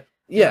 Yeah, What's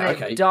his yeah. name?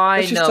 Okay.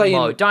 Let's just say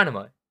Dynamo. in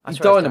Dynamo. I swear it's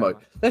Dynamo.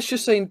 Dynamo. Let's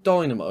just say in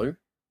Dynamo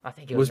I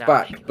think it was. was I think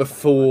back it was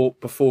Dynamo.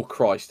 before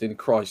Christ, in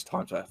Christ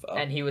times ever.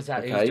 And he was he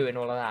was Okay, doing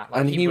all of that. Like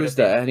and he he would was have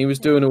been. there, and he was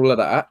doing all of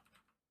that.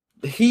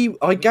 I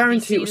Be guarantee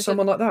it seen was as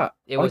someone like that.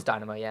 It was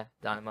Dynamo. Yeah,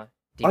 Dynamo.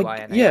 Yeah,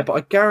 DYNAMO. but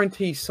I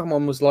guarantee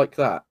someone was like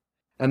that,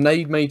 and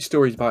they made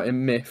stories about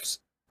him, myths,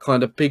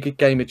 kind of bigger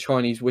game of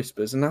Chinese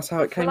whispers, and that's how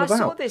it Well, came I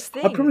saw about. this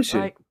I thing. promise you.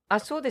 Like, I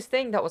saw this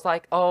thing that was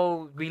like,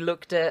 oh, we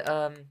looked at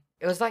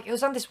it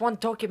was on this one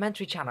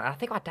documentary channel. And I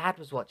think my dad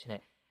was watching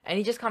it, and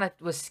he just kind of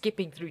was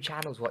skipping through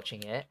channels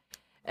watching it,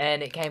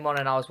 and it came on,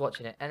 and I was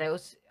watching it, and it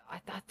was I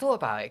thought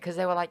about it because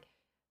they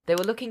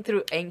were looking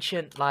through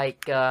ancient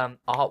like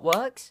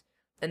artworks,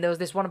 and there was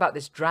this one about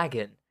this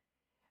dragon,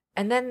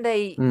 and then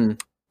they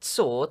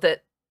saw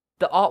that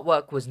the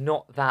artwork was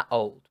not that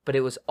old, but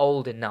it was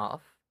old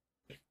enough,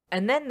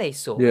 and then they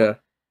saw Yeah.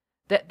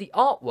 that the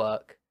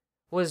artwork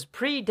was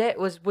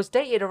was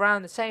dated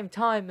around the same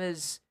time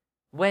as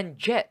when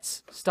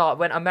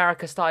when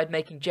America started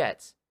making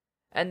jets,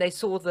 and they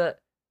saw that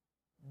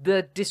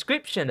the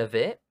description of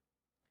it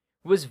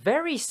was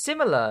very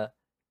similar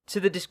to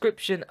the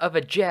description of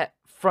a jet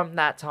from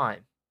that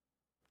time.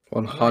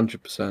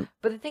 100%.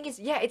 But the thing is,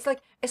 yeah, it's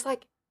like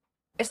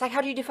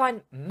how do you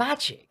define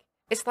magic?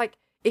 It's like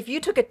if you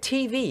took a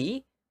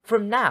TV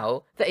from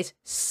now that is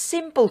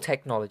simple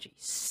technology,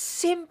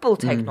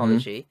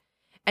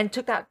 and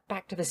took that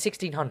back to the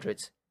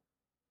 1600s,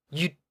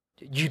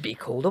 you'd be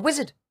called a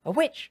wizard, a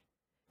witch.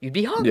 You'd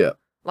be hung. Yeah.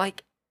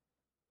 Like,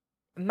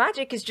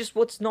 magic is just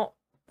what's not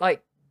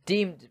like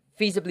deemed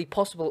feasibly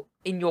possible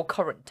in your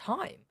current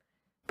time.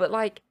 But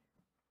like,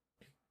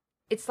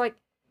 it's like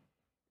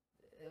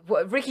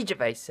what Ricky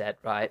Gervais said,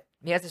 right?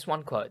 He has this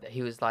one quote that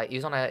he was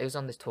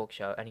on this talk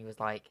show, and he was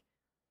like,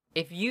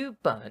 if you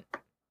burnt,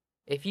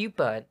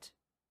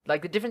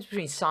 like the difference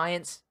between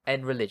science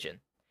and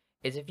religion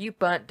is if you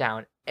burnt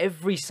down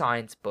every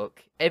science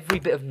book, every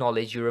bit of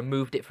knowledge, you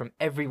removed it from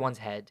everyone's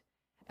head,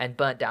 and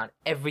burnt down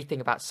everything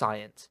about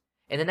science.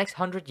 In the next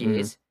 100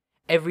 years,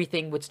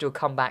 everything would still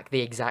come back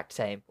the exact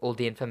same, all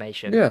the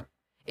information. Yeah.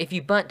 If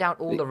you burnt down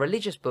all the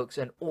religious books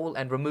and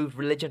removed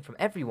religion from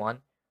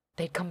everyone,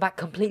 they'd come back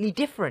completely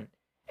different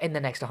in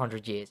the next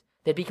 100 years.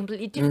 They'd be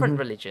completely different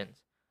religions.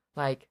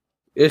 Like,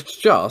 it's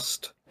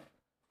just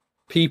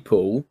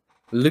people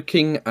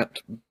looking at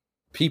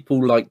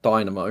people like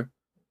Dynamo.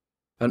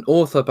 An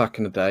author back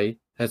in the day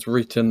has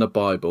written the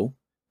Bible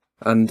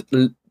and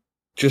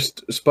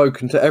just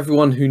spoken to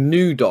everyone who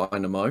knew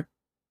Dynamo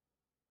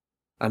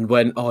and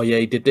went, oh yeah,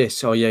 he did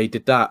this, oh yeah, he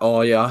did that,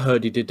 oh yeah, I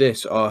heard he did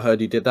this, oh I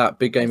heard he did that,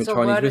 big game of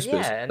Chinese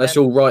whispers. Yeah, Let's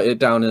all write it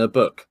down in a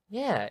book.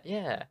 Yeah,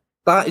 yeah.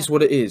 That is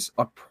what it is.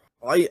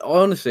 I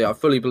honestly, I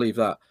fully believe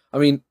that. I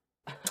mean,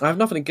 I have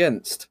nothing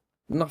against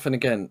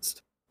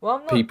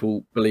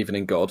people believing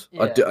in God.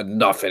 Yeah. I do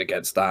nothing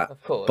against that.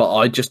 Of course. But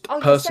I just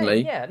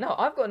personally, yeah, no,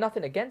 I've got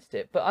nothing against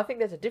it. But I think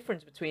there's a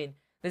difference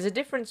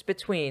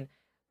between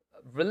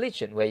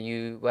religion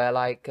where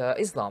like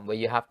Islam, where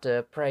you have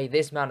to pray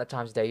this amount of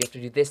times a day, you have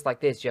to do this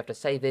like this, you have to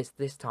say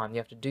this time, you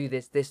have to do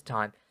this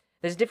time.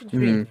 There's a difference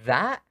between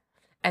that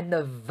and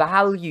the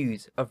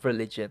values of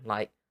religion,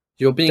 like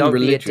You're being don't be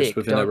a religious dick,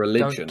 within a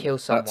religion. don't kill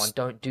someone,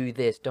 don't do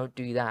this, don't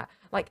do that.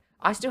 Like,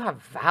 I still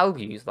have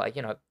values, like,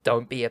 you know,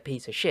 don't be a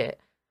piece of shit,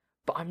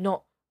 but I'm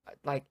not,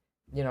 like,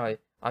 you know,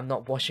 I'm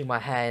not washing my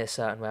hair a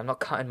certain way, I'm not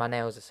cutting my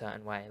nails a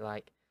certain way,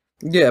 like...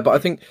 Yeah, but I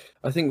think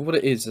what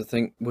it is, I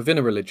think within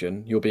a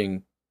religion, you're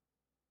being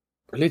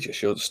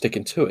religious, you're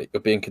sticking to it,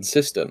 you're being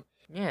consistent.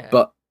 Yeah.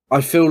 But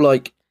I feel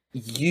like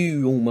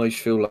you almost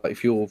feel like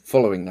if you're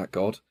following that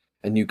God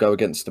and you go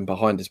against him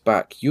behind his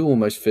back, you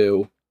almost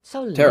feel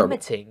so terrible.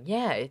 Limiting.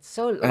 Yeah, it's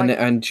so like...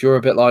 And you're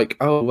a bit like,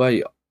 oh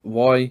wait,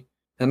 why?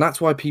 And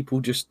that's why people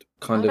just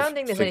kind of I don't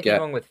think there's forget.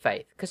 anything wrong with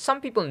faith, because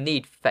some people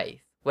need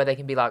faith where they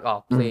can be like,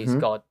 oh, please,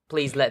 God,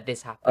 please let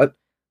this happen.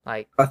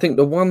 I think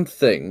the one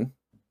thing,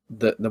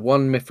 the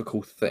one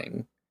mythical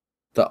thing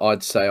that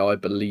I'd say I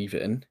believe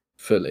in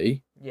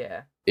fully,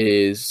 yeah,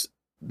 is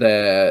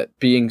there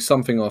being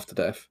something after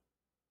death.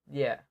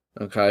 Yeah.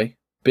 Okay,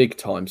 big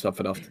time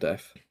something after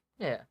death.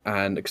 Yeah.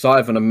 And because I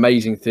have an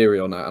amazing theory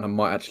on that, and I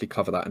might actually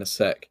cover that in a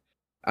sec.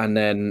 And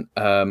then,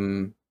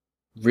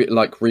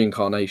 like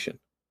reincarnation.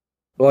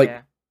 Like,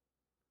 yeah.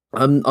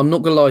 I'm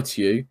not gonna lie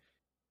to you.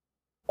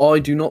 I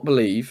do not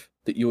believe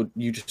that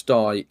you just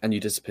die and you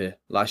disappear.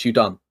 Like, you're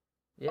done.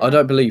 Yeah. I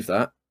don't believe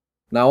that.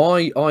 Now,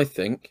 I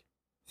think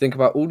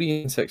about all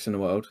the insects in the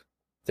world.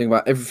 Think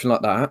about everything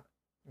like that.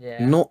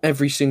 Yeah. Not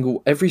every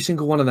single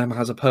one of them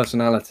has a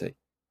personality.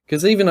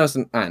 Because even as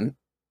an ant,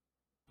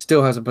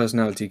 still has a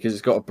personality because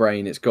it's got a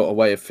brain, it's got a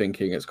way of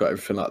thinking, it's got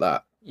everything like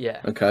that. Yeah.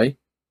 Okay.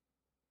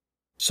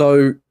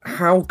 So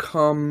how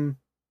come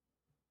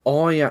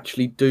I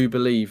actually do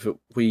believe that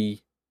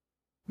we,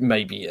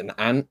 maybe an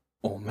ant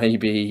or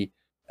maybe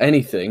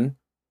anything,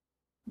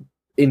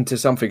 into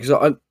something?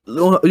 Because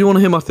you want to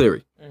hear my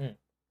theory? Mm-hmm.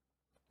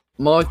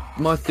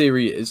 My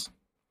theory is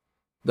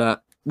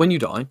that when you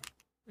die,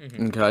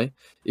 okay,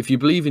 if you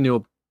believe in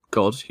your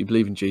God, you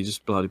believe in Jesus,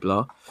 blah blah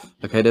blah.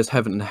 Okay, there's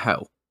heaven and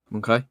hell.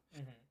 Okay,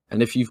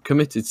 and if you've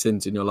committed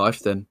sins in your life,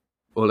 then,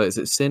 or is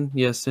it sin?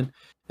 Yes, sin.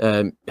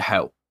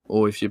 Hell.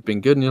 Or if you've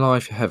been good in your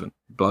life, heaven.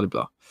 Blah blah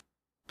blah.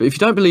 But if you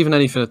don't believe in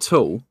anything at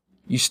all,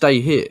 you stay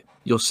here.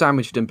 You're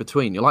sandwiched in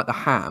between. You're like the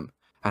ham,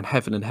 and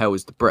heaven and hell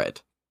is the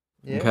bread.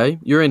 Yeah. Okay,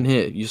 you're in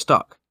here. You're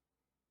stuck.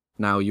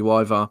 Now you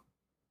either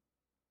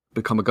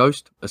become a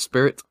ghost, a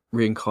spirit,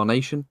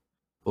 reincarnation,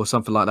 or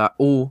something like that,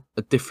 or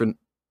a different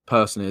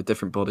person in a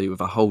different body with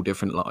a whole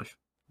different life.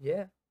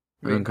 Yeah.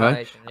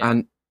 Okay. Yeah.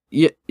 And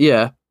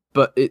yeah,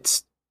 but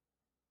it's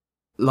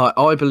like,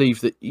 I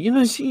believe that, you know,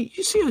 you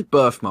see those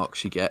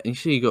birthmarks you get, and you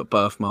see you got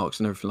birthmarks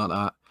and everything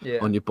like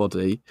that on your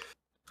body.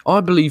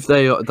 I believe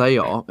they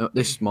are.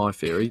 This is my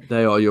theory.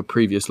 They are your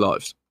previous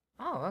lives.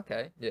 Oh,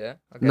 okay. Yeah.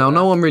 Now,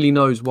 no one really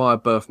knows why a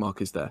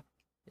birthmark is there.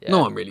 Yeah. No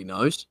one really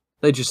knows.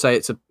 They just say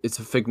it's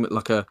a figment,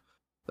 like a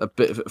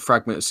bit of a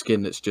fragment of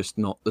skin that's just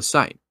not the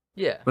same.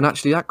 Yeah. But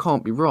actually, that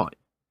can't be right.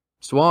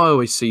 So I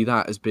always see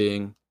that as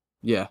being,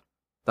 yeah,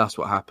 that's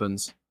what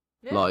happens.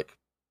 Yeah. Like,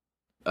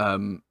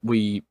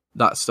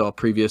 that's our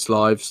previous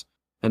lives,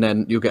 and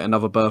then you'll get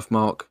another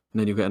birthmark, and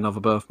then you'll get another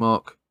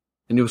birthmark,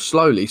 and you'll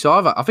slowly. So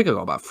I think I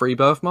got about 3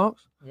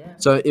 birthmarks. Yeah.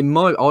 So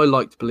I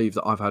like to believe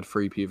that I've had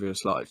 3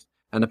 previous lives,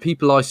 and the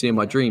people I see in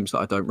my dreams that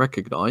I don't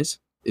recognize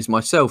is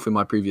myself in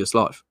my previous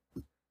life.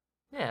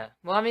 Yeah.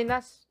 Well, I mean,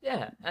 that's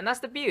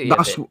the beauty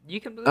of it.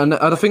 You can believe, and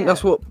I think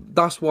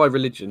that's why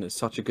religion is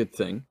such a good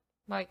thing.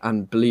 Like,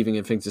 and believing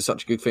in things is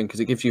such a good thing,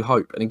 because it gives you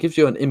hope and it gives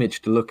you an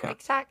image to look at.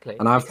 Exactly.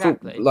 And I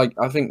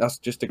think that's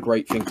just a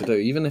great thing to do,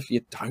 even if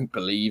you don't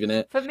believe in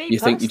it. For me, you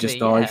think you just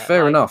died.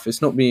 Fair enough.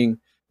 It's not being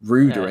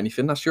rude or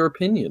anything. That's your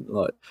opinion.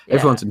 Like,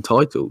 everyone's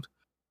entitled.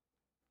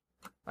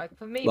 Like,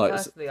 for me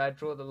personally, I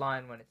draw the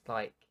line when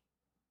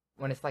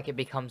it's like it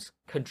becomes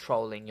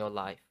controlling your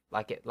life.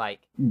 Like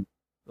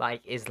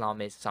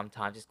Islam is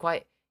sometimes. It's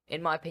quite,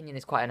 in my opinion,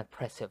 it's quite an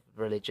oppressive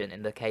religion,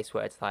 in the case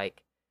where it's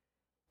like,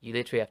 you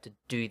literally have to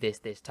do this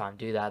time,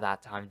 do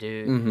that time,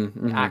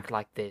 act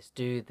like this,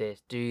 do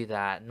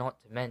that.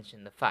 Not to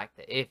mention the fact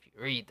that if you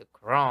read the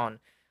Quran,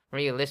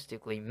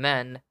 realistically,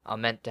 men are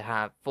meant to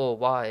have 4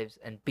 wives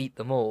and beat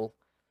them all.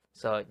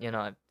 So, you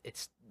know,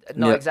 it's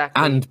not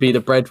exactly... And be the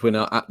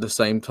breadwinner at the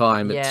same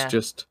time. Yeah, it's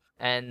just...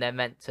 And they're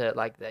meant to,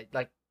 like,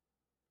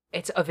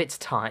 it's of its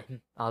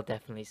time, I'll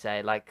definitely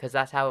say. Like, because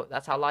that's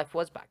how life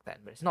was back then.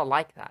 But it's not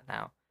like that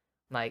now.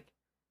 Like...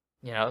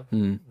 You know,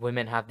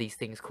 women have these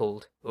things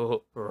called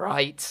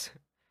rights.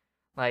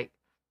 Like,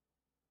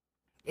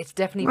 it's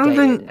definitely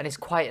dated, and it's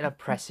quite an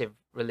oppressive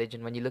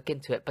religion when you look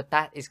into it. But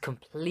that is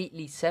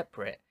completely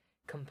separate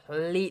from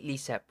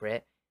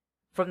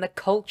the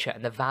culture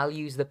and the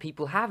values that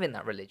people have in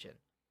that religion.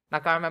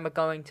 Like, I remember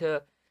going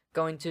to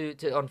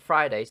on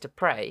Fridays to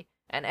pray,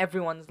 and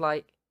everyone's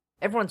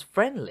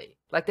friendly.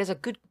 Like, there's a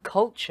good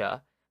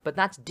culture, but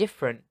that's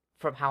different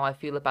from how I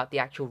feel about the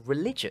actual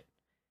religion.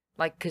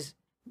 Like, because...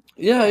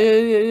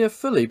 Yeah,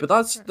 fully. But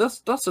that's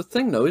the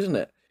thing, though, isn't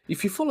it?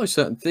 If you follow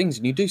certain things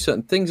and you do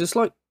certain things, it's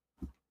like,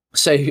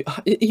 say,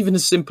 even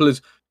as simple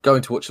as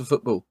going to watch the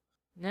football.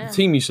 Yeah. The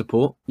team you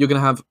support, you're going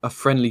to have a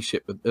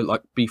friendship with,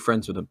 like, be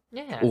friends with them,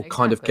 or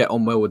kind of get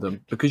on well with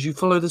them because you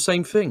follow the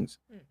same things.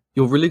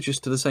 you're religious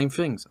to the same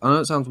things. I know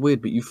it sounds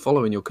weird, but you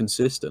follow and you're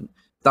consistent.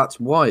 That's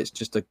why it's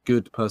just a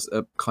good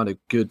a kind of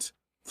good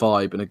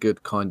vibe and a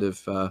good kind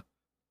of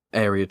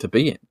area to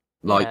be in.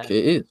 Like Yeah.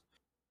 it is.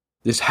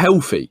 It's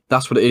healthy.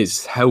 That's what it is.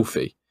 It's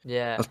healthy.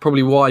 Yeah. That's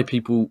probably why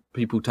people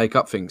take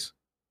up things,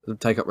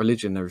 take up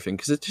religion and everything,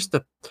 because it's just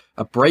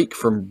a break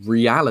from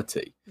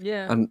reality.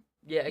 Yeah. And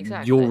yeah,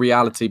 exactly. your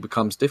reality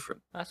becomes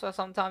different. That's why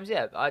sometimes,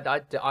 yeah, I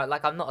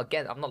like, I'm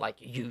not like,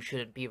 you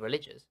shouldn't be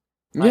religious.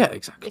 Yeah, Like,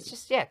 exactly. it's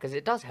just, yeah, because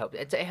it does help.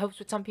 It helps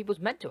with some people's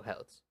mental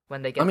health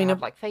when they get I mean, to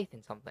have, like, faith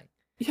in something.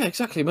 Yeah,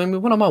 exactly. I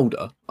mean, when I'm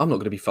older, I'm not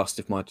going to be fussed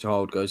if my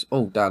child goes,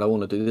 "Oh, Dad, I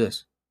want to do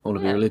this. I want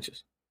to be Yeah.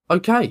 religious."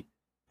 Okay,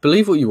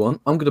 believe what you want.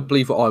 I'm going to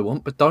believe what I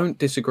want, but don't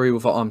disagree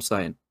with what I'm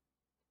saying.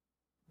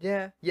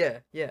 Yeah, yeah,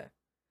 yeah.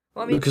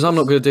 Well, I mean, Because I'm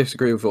not going to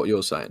disagree with what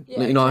you're saying.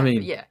 Yeah, You know exactly. what I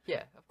mean? Yeah,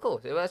 yeah, of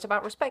course. It's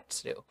about respect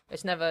still.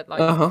 It's never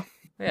like, Uh-huh.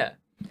 yeah.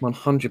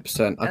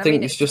 100%. I And I mean,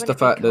 think it's just the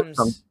fact that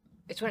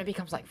it's when it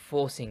becomes like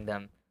forcing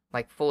them,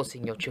 like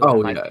forcing your children, oh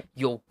like, yeah,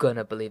 you're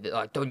gonna believe it,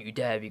 like, don't you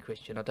dare be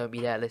Christian, or don't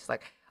be there. It's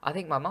like, I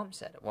think my mum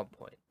said at one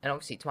point, and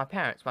obviously to my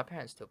parents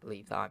still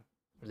believe that I'm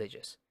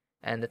religious.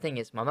 And the thing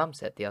is, my mum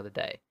said the other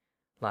day,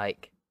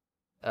 like,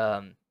 we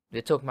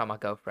were talking about my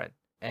girlfriend,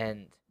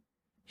 and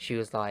she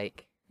was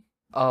like,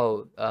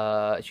 oh,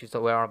 she was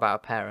like, we're on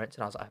about her parents,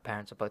 and I was like, her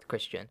parents are both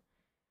Christian.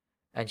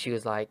 And she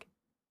was like,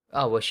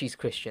 oh, well, she's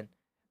Christian.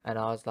 And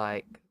I was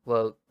like,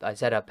 well, I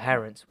said her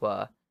parents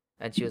were.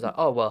 And she was like,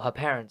 oh, well, her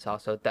parents are,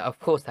 so that, of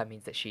course that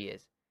means that she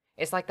is.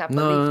 It's like that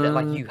belief that,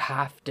 like, no, you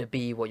have to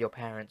be what your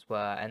parents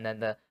were, and then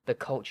the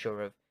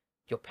culture of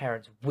your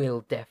parents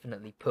will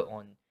definitely put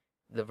on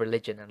the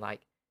religion and,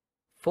 like,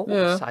 yeah,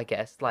 force, I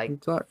guess, like,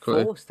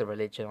 exactly. force the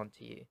religion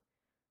onto you.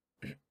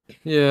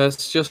 Yeah,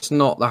 it's just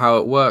not how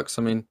it works.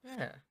 I mean,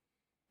 Yeah.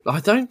 I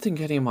don't think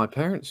any of my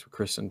parents were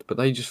christened, but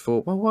they just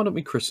thought, well, why don't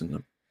we christen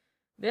them?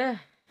 Yeah.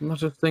 And I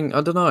just think,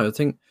 I don't know. I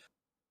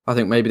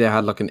think maybe they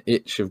had like an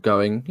itch of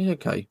going, yeah,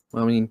 okay.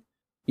 I mean,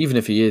 even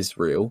if he is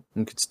real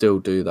and could still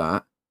do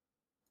that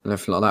and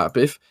everything like that.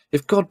 But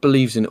if God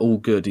believes in all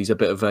good, he's a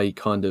bit of a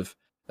kind of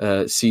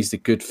sees the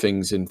good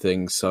things in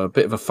things, so a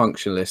bit of a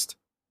functionalist.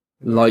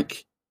 Yeah.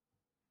 Like,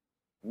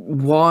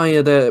 why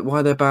are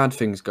there bad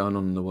things going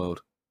on in the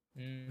world?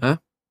 Huh?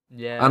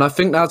 Yeah. And I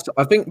think,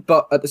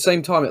 but at the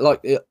same time,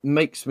 it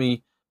makes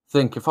me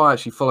think if I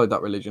actually followed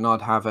that religion,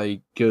 I'd have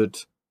a good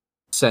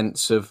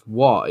sense of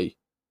why,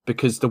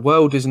 because the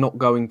world is not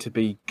going to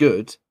be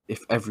good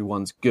if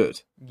everyone's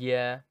good.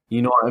 Yeah.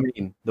 You know what I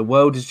mean? The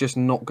world is just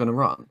not going to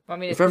run. I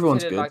mean, If it's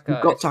everyone's considered good, like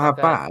you've got to have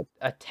bad.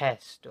 a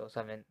test or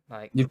something.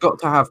 Like, You've got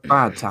to have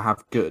bad to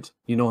have good.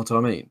 You know what I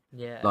mean?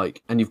 yeah.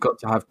 Like, and you've got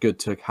to have good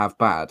to have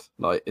bad.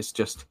 Like, it's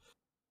just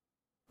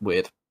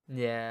weird.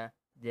 Yeah.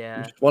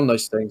 Yeah. It's one of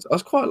those things. I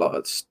was quite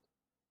like,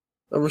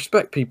 I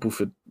respect people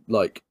for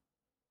like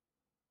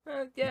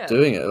Yeah.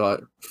 doing it. Like,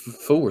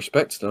 full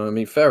respect to them. I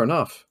mean, fair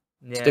enough.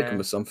 Sticking Yeah.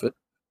 with something.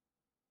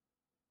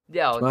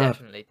 Yeah. It's Oh,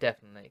 mad.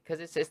 definitely. Because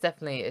it's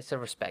definitely a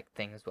respect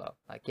thing as well.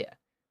 Like, yeah.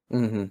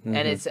 Mm-hmm, And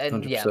mm-hmm,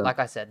 and yeah, 100%. like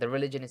I said, the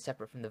religion is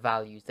separate from the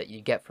values that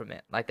you get from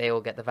it. Like, they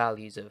all get the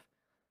values of,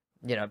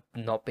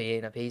 not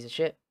being a piece of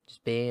shit,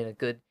 just being a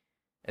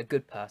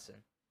good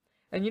person.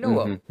 And you know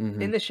what? Mm-hmm,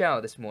 mm-hmm. In the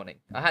shower this morning,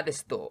 I had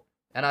this thought,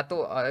 and I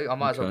thought I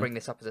might as well Okay. bring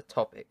this up as a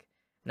topic.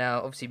 Now,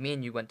 obviously, me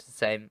and you went to the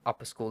same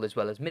upper school as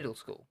well as middle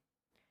school.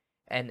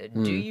 And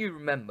do Mm. you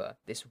remember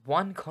this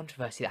one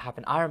controversy that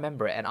happened? I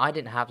remember it, and I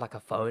didn't have like a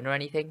phone or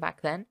anything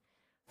back then.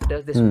 But there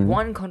was this Mm.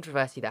 one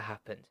controversy that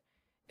happened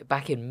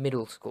back in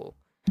middle school,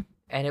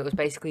 and it was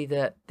basically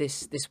that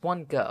this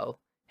one girl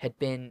had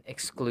been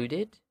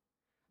excluded,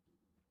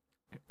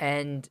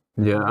 and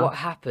Yeah. what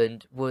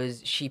happened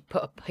was she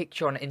put a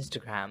picture on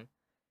Instagram,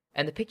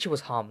 and the picture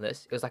was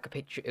harmless. It was like a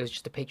picture. It was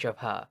just a picture of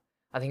her.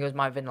 I think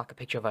might have been like a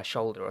picture of her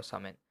shoulder or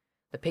something.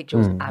 The picture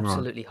was Right.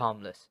 absolutely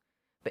harmless,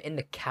 but in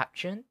the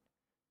caption,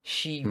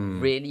 she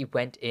Mm. really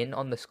went in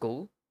on the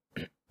school.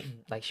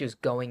 Like, she was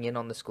going in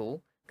on the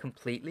school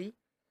completely.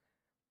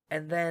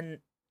 And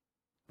then,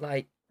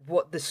 like,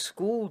 what the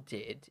school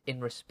did in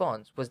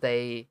response was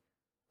I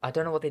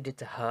don't know what they did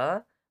to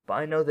her, but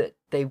I know that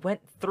they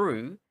went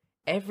through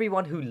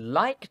everyone who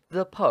liked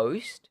the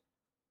post,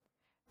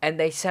 and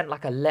they sent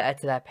like a letter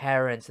to their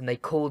parents, and they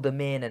called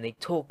them in and they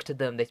talked to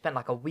them. They spent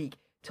like a week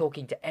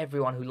talking to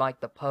everyone who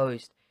liked the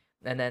post.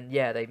 And then,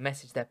 yeah, they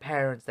messaged their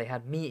parents, they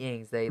had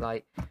meetings, they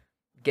like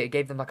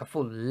gave them like a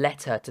full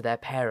letter to their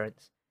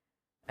parents.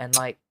 And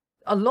like,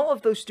 a lot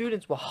of those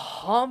students were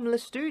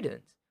harmless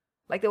students.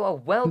 Like, they were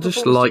well Just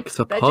performing like students.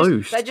 the They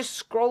post. just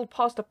scrolled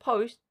past a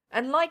post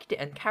and liked it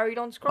and carried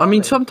on I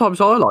mean, scrolling.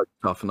 sometimes I like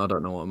stuff and I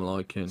don't know what I'm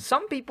liking.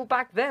 Some people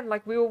back then,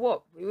 like, we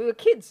were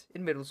kids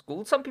in middle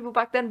school. Some people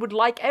back then would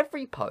like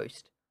every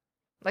post.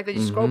 Like, they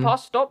just scroll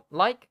past, stop,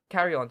 like,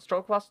 carry on.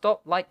 Scroll past,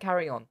 stop, like,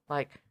 carry on.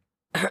 Like,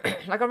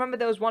 like, I remember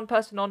there was one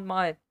person on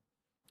my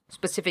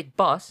specific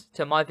bus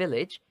to my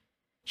village.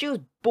 She was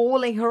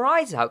bawling her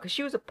eyes out because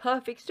she was a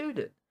perfect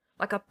student.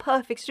 Like, a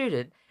perfect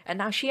student. And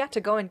now she had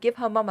to go and give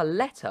her mum a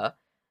letter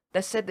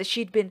that said that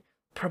she'd been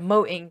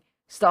promoting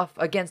stuff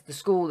against the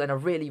school and a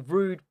really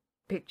rude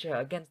picture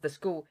against the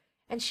school,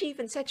 and she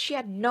even said she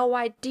had no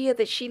idea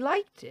that she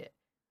liked it.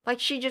 Like,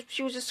 she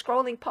was just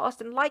scrolling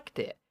past and liked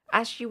it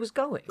as she was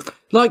going.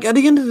 Like, at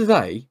the end of the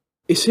day,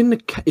 it's in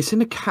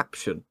the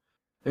caption.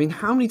 I mean,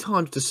 how many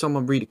times does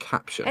someone read a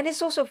caption? And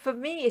it's also, for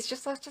me, it's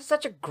just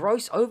such a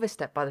gross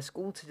overstep by the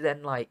school to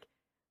then, like,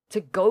 to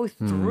go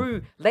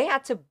through. They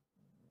had to,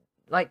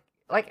 like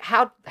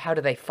how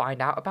do they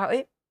find out about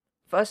it,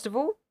 first of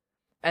all?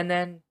 And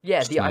then,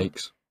 yeah,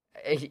 Snakes.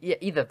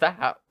 Either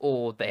that,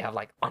 or they have,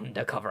 like,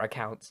 undercover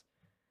accounts.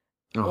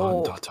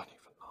 Oh, I don't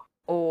even know.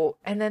 Or,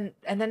 and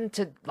then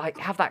to, like,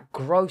 have that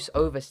gross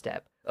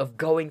overstep of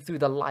going through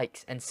the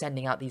likes and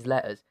sending out these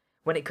letters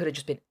when it could have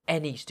just been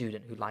any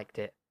student who liked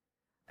it.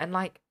 And,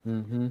 like,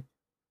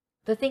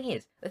 the thing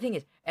is,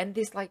 and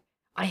this, like,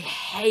 I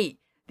hate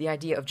the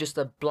idea of just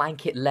a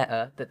blanket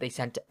letter that they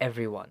sent to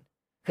everyone,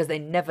 because they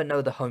never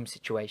know the home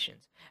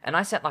situations. And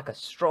I sent, like, a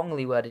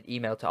strongly worded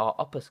email to our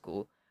upper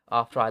school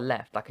after I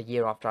left, like a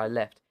year after I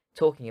left,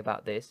 talking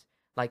about this,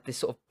 like, this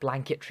sort of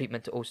blanket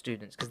treatment to all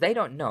students, because they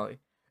don't know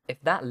if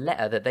that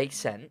letter that they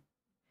sent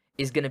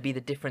is going to be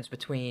the difference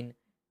between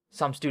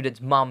some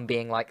student's mum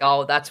being like,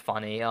 oh, that's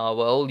funny, oh,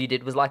 well, all you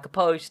did was like a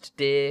post,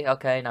 dear,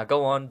 okay, now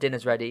go on,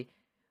 dinner's ready.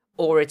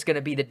 Or it's going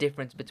to be the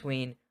difference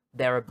between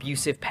their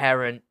abusive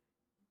parent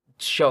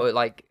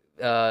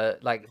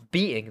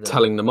beating them.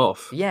 Telling them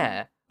off.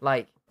 Yeah,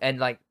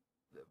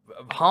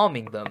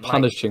 harming them.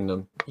 Punishing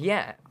them.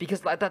 Yeah,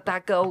 because, like,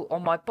 that girl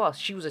on my bus,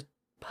 she was a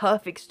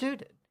perfect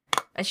student.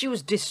 And she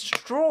was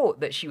distraught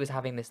that she was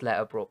having this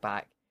letter brought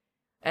back.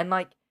 And,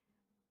 like,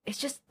 it's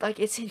just, like,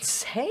 it's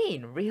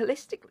insane,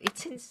 realistically.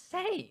 It's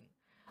insane.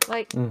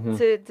 Like,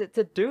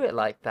 to do it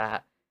like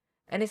that.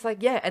 And it's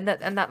like, yeah, and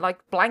that like,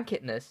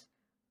 blanketness,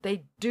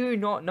 they do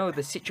not know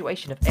the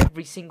situation of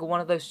every single one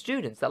of those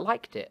students that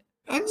liked it.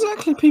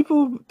 Exactly.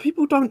 People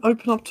don't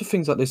open up to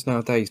things like this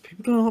nowadays.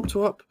 People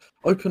don't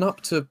open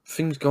up to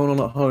things going on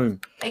at home.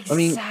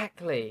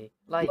 Exactly.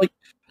 I mean,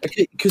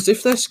 okay, because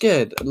if they're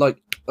scared, like,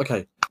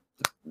 okay,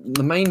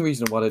 the main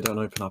reason why they don't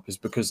open up is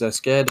because they're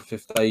scared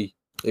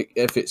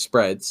if it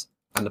spreads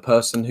and the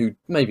person who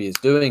maybe is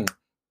doing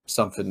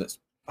something that's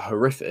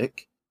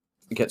horrific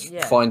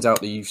finds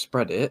out that you've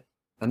spread it,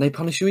 and they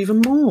punish you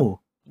even more.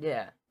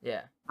 Yeah.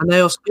 And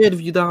they are scared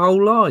of you their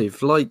whole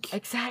life. Like,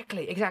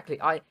 exactly.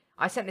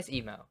 I sent this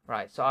email,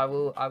 right? So I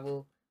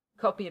will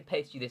copy and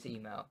paste you this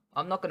email.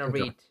 I'm not gonna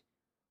read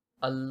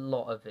a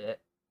lot of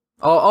it.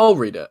 I'll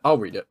read it.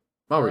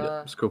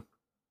 It's cool.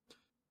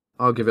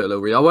 I'll give it a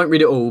little read. I won't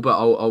read it all, but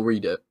I'll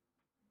read it.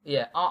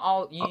 Yeah,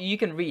 you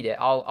can read it.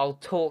 I'll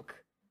talk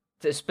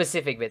to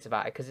specific bits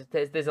about it, because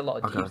there's a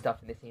lot of deep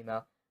stuff in this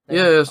email.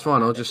 Yeah, that's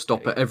fine. I'll just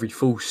stop at every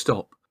full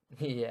stop.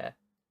 Yeah.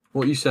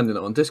 What are you sending it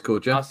on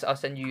Discord, yeah? I'll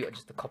send you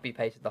just a copy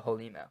paste of the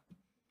whole email.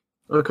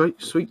 Okay,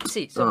 sweet.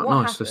 See, so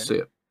what nice to see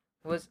it.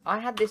 Was I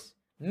had this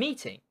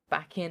meeting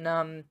back in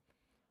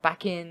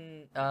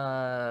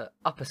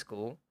upper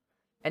school,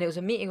 and it was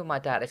a meeting with my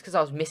dad. It's because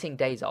I was missing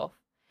days off,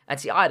 and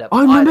see, I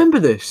remember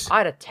this. I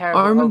had a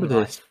terrible. I remember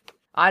this. Life.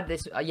 I had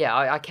this.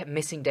 I kept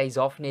missing days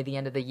off near the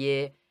end of the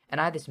year, and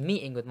I had this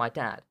meeting with my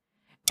dad.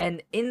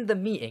 And in the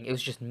meeting, it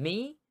was just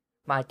me,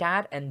 my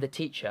dad, and the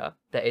teacher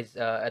that is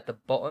at the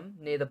bottom,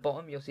 near the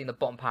bottom. You'll see in the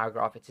bottom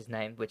paragraph, it's his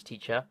name, which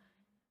teacher.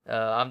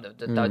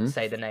 Don't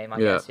say the name, I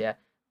guess, yeah.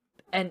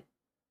 And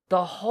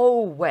the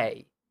whole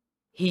way,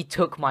 he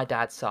took my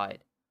dad's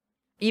side.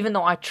 Even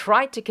though I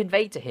tried to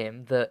convey to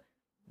him that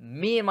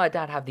me and my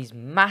dad have these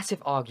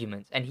massive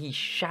arguments, and he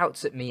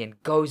shouts at me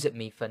and goes at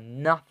me for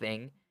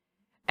nothing,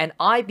 and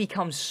I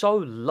become so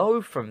low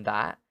from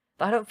that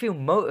I don't feel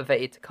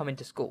motivated to come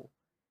into school.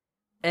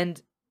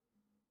 And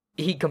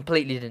he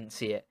completely didn't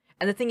see it.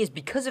 And the thing is,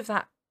 because of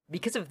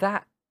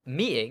that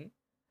meeting,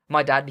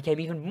 my dad became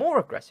even more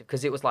aggressive,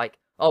 because it was like,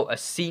 oh, a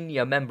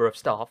senior member of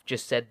staff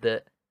just said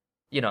that,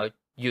 you know,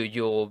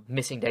 you're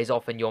missing days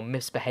off and you're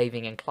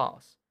misbehaving in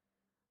class.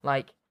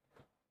 Like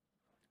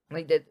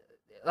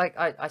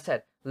I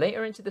said,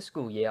 later into the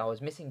school year, I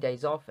was missing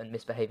days off and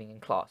misbehaving in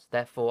class.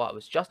 Therefore, I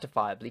was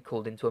justifiably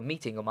called into a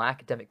meeting on my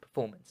academic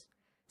performance.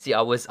 See,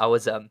 I was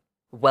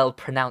well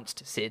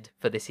pronounced, Sid,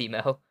 for this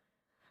email.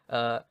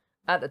 At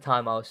the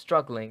time, I was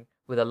struggling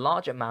with a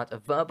large amount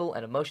of verbal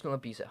and emotional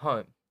abuse at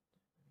home.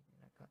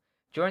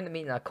 During the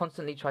meeting, I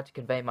constantly tried to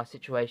convey my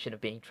situation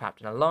of being trapped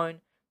and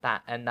alone,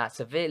 that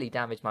severely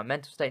damaged my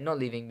mental state, not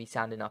leaving me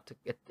sound enough to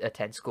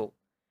attend school.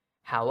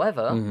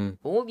 However,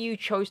 all you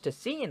chose to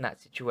see in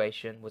that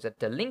situation was a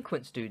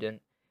delinquent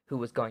student who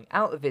was going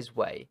out of his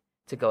way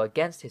to go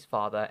against his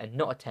father and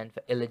not attend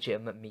for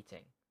illegitimate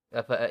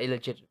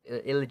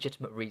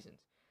reasons.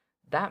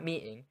 That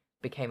meeting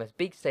became a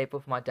big staple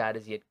for my dad,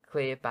 as he had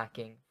clear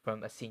backing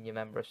from a senior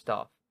member of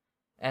staff.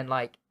 And,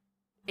 like,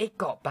 it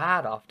got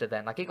bad after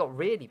then. Like, it got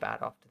really bad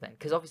after then,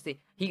 because obviously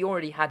he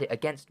already had it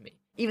against me.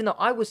 Even though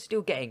I was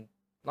still getting,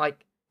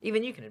 like,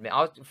 even you can admit,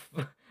 I was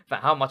for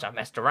how much I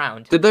messed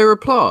around. Did they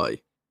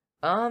reply?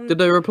 Did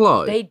they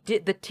reply? They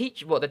did. The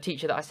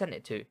teacher that I sent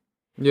it to.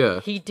 Yeah.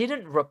 He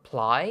didn't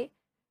reply.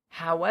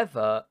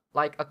 However,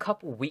 like, a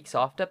couple weeks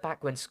after,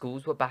 back when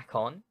schools were back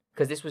on,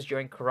 because this was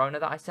during Corona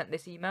that I sent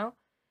this email.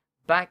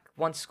 Back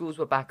once schools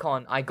were back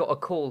on, I got a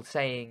call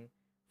saying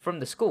from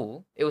the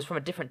school, it was from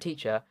a different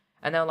teacher,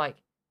 and they were like,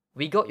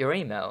 "We got your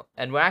email,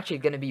 and we're actually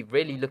going to be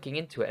really looking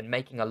into it and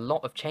making a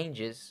lot of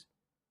changes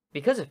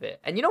because of it."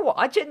 And you know what?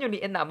 I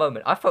genuinely, in that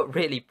moment, I felt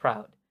really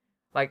proud.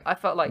 Like, I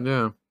felt like,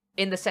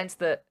 in the sense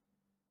that,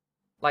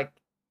 like,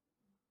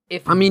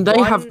 if I mean,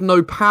 they have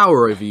no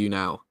power over you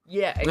now.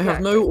 Yeah, exactly. They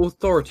have no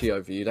authority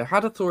over you. They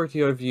had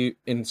authority over you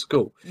in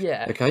school.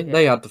 Yeah. Okay? Yeah.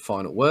 They had the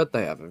final word.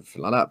 They have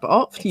everything like that. But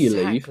after you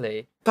leave,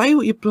 they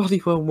what you bloody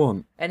well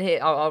want. And here,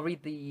 I'll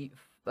read the...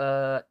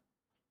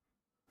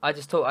 I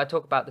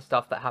talk about the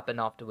stuff that happened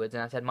afterwards,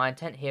 and I said, "My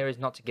intent here is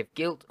not to give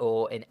guilt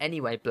or in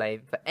any way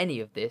blame for any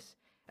of this,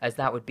 as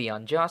that would be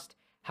unjust.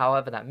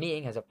 However, that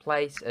meeting has a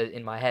place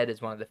in my head as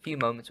one of the few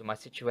moments when my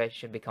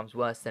situation becomes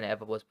worse than it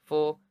ever was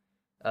before.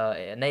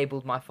 It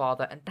enabled my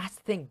father," and that's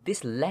the thing,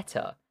 this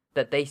letter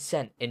that they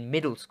sent in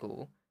middle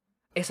school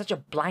is such a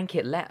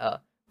blanket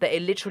letter that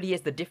it literally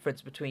is the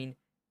difference between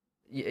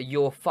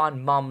your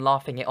fun mum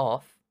laughing it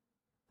off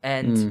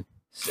and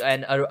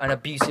an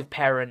abusive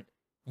parent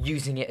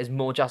using it as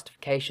more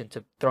justification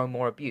to throw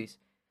more abuse.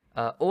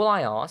 "All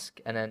I ask,"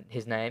 and then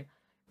his name,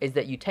 "is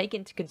that you take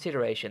into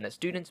consideration that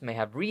students may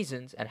have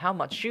reasons and how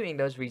much shooting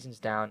those reasons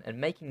down and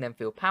making them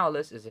feel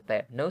powerless as if they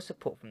have no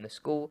support from the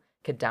school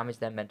can damage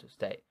their mental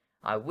state.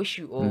 I wish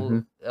you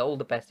all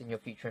the best in your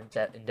future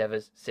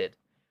endeavors, Sid."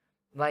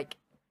 Like,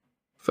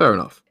 fair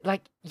enough.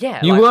 Like, yeah,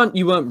 you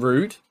weren't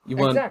rude. You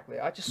weren't exactly.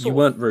 I just you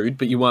weren't rude,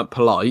 but you weren't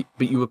polite.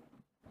 But you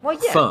were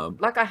firm.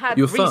 Like, I had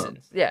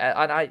reasons.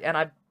 Yeah, and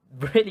I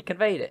really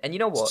conveyed it. And you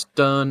know what?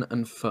 Stern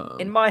and firm.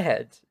 In my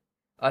head,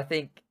 I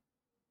think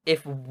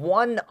if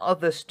one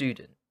other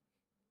student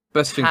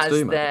best thing to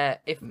do, mate.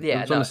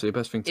 Honestly, the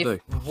best thing to do.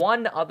 If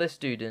one other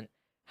student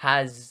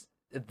has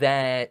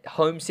their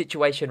home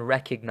situation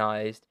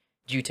recognized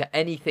due to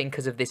anything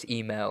because of this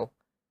email,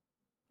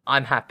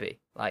 I'm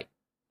happy. Like,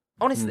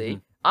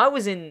 honestly, I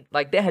was in,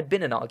 like, there had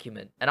been an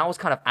argument, and I was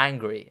kind of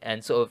angry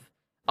and sort of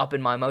up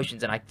in my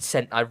emotions, and I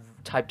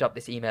typed up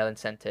this email and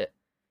sent it.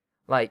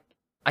 Like,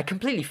 I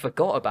completely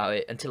forgot about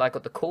it until I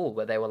got the call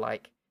where they were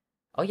like,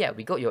 "Oh yeah,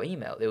 we got your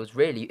email. It was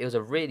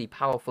a really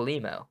powerful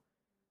email,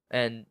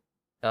 and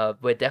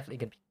we're definitely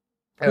gonna."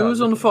 Who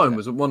was on the phone?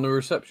 Was it one of the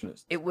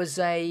receptionists? It was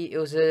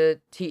a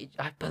teacher.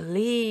 I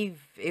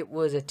believe it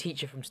was a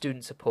teacher from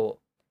student support.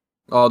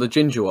 Oh, the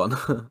ginger one.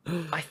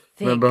 I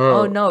think. Remember her?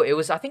 Oh no, it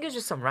was. I think it was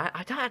just some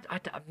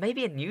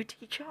maybe a new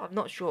teacher. I'm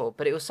not sure,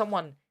 but it was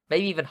someone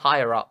maybe even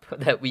higher up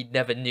that we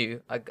never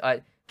knew.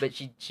 But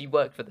she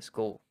worked for the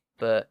school.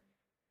 But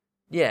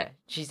yeah,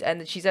 she said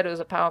it was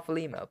a powerful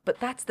email. But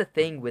that's the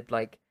thing with,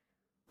 like,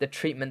 the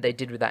treatment they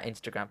did with that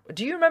Instagram.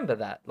 Do you remember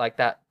that? Like,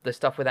 the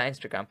stuff with that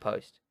Instagram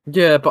post?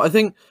 Yeah, but I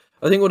think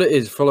what it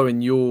is,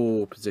 following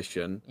your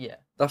position. Yeah.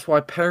 That's why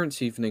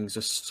parents' evenings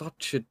are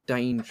such a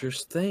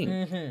dangerous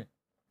thing.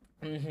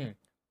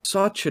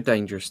 Such a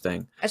dangerous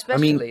thing.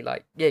 Especially,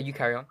 you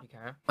carry on.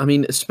 I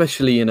mean,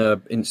 especially in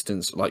a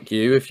instance like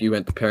you, if you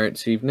went to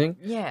parents' evening.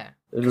 Yeah.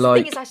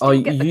 Like,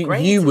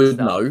 you would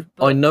know.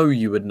 But... I know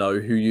you would know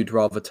who you'd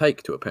rather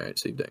take to a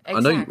parents' evening. Exactly. I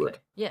know you would.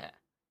 Yeah.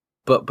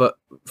 But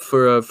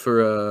for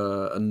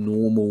a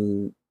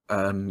normal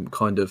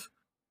kind of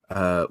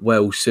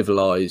well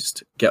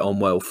civilized, get on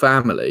well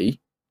family.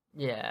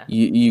 Yeah.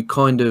 You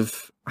kind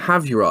of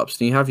have your ups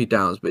and you have your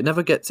downs, but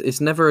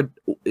it's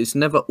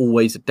never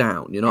always a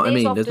down, you know what I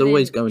mean? There's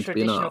always going to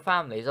be an up. Traditional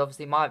families,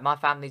 obviously my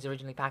family's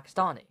originally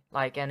Pakistani,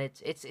 like, and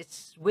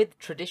it's with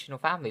traditional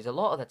families a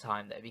lot of the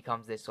time that it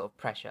becomes this sort of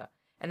pressure.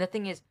 And the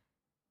thing is,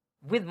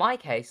 with my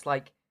case,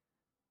 like,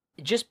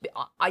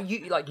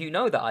 you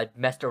know that I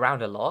messed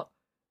around a lot,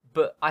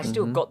 but I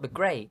still got the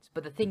grades.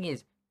 But the thing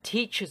is,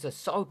 teachers are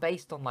so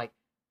based on like,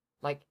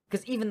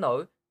 because even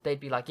though they'd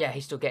be like, yeah,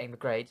 he's still getting the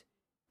grades,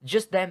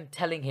 just them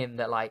telling him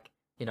that, like,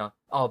 you know,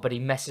 oh, but he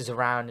messes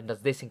around and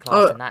does this in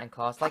class and that in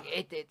class. Like,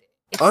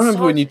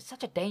 it's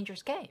such a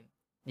dangerous game.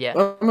 Yeah.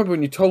 I remember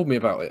when you told me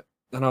about it,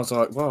 and I was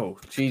like, whoa,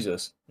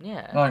 Jesus.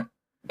 Yeah. Like,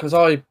 because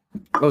I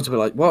was a bit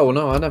like, whoa,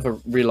 no, I never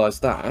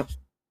realised that.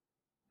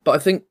 But I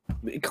think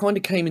it kind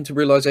of came into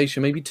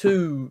realisation maybe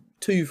 3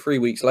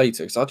 weeks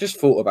later, because I just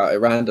thought about it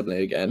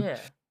randomly again,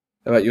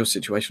 about your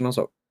situation. I was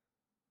like,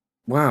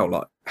 wow,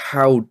 like,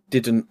 how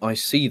didn't I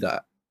see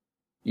that?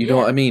 You know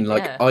what I mean?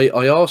 Like,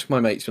 I ask my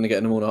mates when I get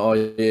in the morning, oh,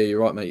 yeah, you're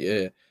right, mate,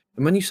 yeah.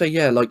 And when you say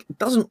yeah, like, it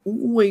doesn't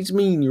always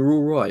mean you're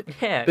all right.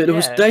 Yeah, but there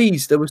was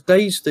days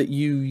that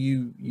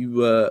you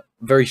were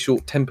very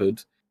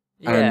short-tempered,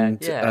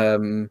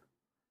 and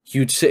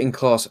you'd sit in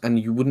class and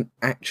you wouldn't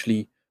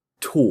actually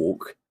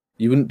talk,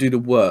 you wouldn't do the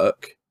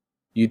work,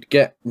 you'd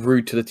get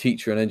rude to the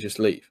teacher and then just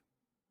leave.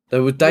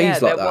 There were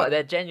days like that.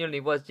 There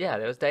genuinely was,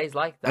 there was days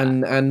like that.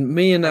 And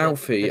me and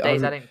Alfie,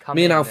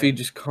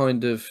 just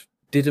kind of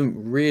didn't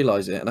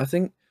realise it, and I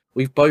think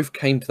we've both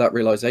came to that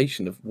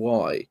realisation of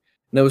why.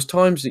 And there was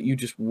times that you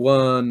just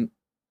weren't.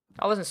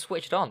 I wasn't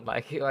switched on,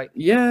 like.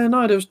 Yeah,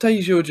 no, there was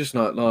days you were just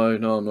like, no,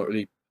 I'm not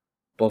really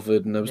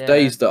bothered, and there was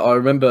days that I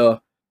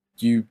remember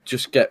you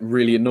just get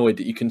really annoyed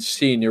that you can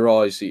see in your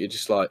eyes that you're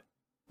just like,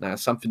 nah,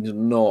 something's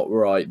not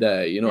right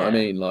there. You know what I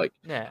mean? Like,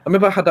 Yeah. I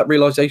remember I had that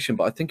realization,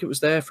 but I think it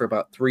was there for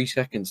about 3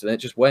 seconds, and it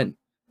just went.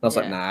 And I was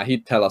like, nah,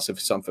 he'd tell us if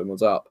something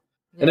was up.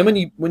 And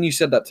then when you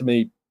said that to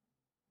me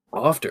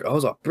after, I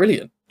was like,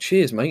 brilliant,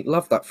 cheers, mate,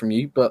 love that from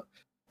you. But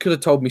could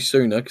have told me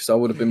sooner because I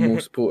would have been more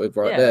supportive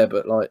right there.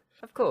 But like,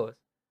 of course.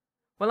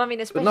 Well, I mean,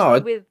 but especially no,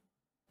 with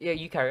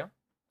you carry on.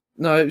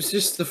 no, it was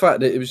just the fact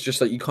that it was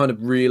just like you kind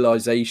of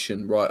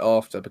realization right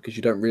after because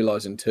you don't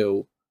realize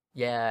until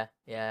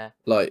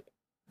like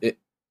it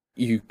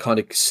you kind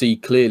of see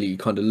clearly, you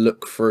kind of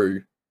look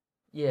through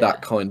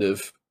that kind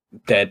of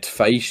dead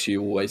face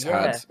you always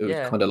had. It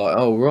was kind of like,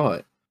 oh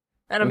right.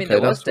 And I mean, Okay,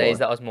 there was that's days why.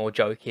 that was more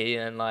jokey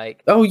and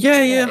like. Oh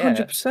yeah,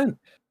 100%.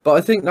 But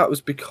I think that was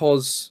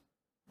because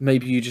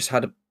maybe you just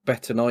had a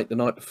better night the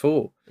night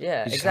before.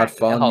 Yeah, You just had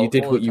exactly. fun. You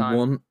did All the what you time.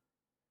 want.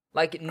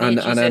 Like near And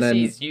then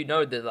GCSEs, you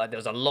know that like there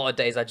was a lot of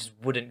days I just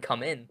wouldn't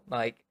come in.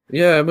 Like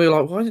yeah, and we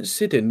were like, why didn't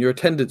Sid in? Your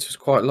attendance was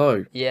quite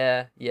low.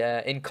 yeah.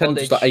 In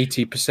Attendance was like college,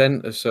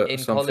 80% or in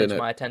something. college,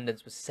 my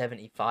attendance was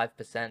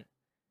 75%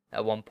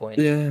 at one point.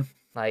 Yeah.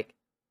 Like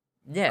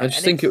I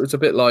just think it was a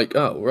bit like,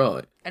 oh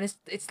right. And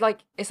it's like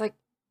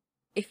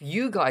if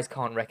you guys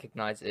can't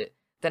recognize it,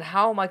 then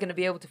how am I going to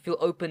be able to feel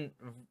open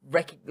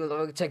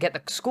to get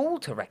the school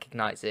to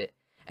recognize it?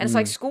 And it's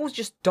like schools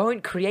just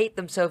don't create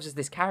themselves as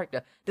this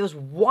character. There was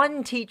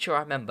one teacher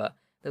I remember.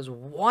 There was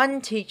one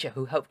teacher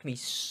who helped me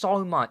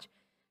so much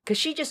because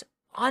she just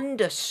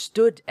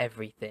understood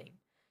everything.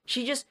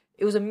 It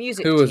was a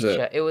music Who was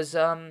teacher. it? It was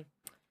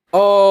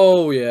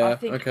Oh yeah.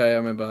 think Okay, I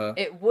remember her.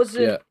 It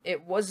wasn't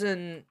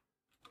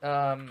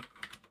Yeah.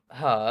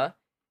 Her.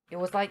 It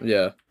was like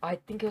I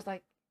think it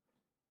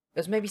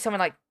was maybe something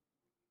like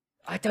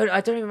I don't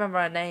even remember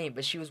her name,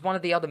 but she was one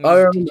of the other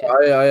music teachers.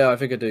 I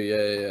think I do.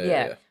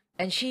 Yeah.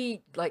 And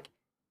she like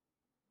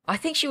I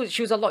think she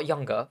was a lot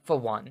younger for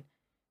one,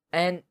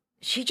 and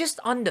she just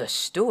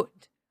understood.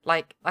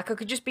 Like I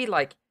could just be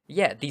like,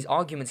 yeah, these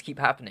arguments keep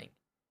happening,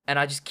 and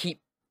I just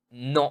keep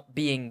not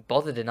being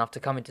bothered enough to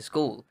come into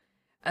school.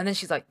 And then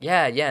she's like,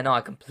 yeah, no,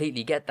 I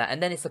completely get that.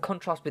 And then it's the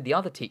contrast with the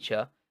other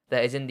teacher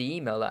that is in the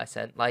email that I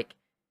sent. Like,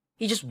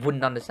 he just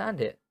wouldn't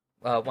understand it.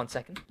 1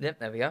 second. Yep,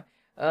 there we go.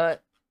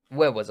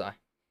 Where was I?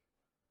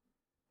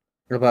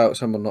 About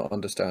someone not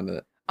understanding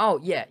it. Oh,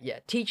 yeah.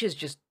 Teachers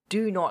just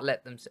do not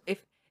let them...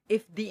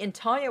 If the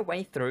entire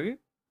way through,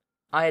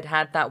 I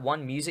had that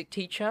one music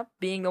teacher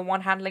being the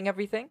one handling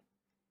everything,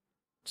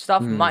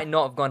 stuff might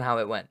not have gone how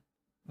it went.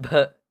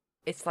 But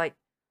it's like...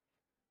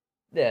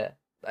 Yeah.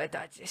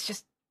 It's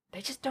just...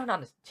 They just don't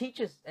understand.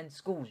 Teachers and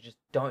schools just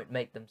don't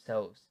make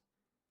themselves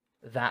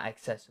that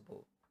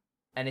accessible.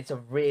 And it's a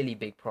really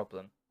big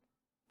problem.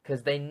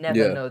 Because they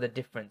never know the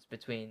difference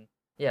between,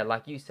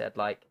 like you said,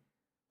 like,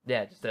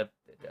 just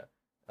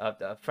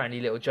a friendly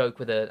little joke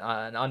with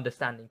an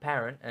understanding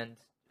parent and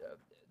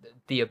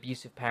the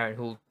abusive parent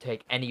who'll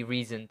take any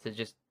reason to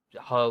just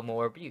hurl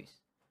more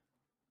abuse.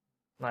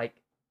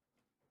 Like,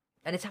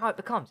 and it's how it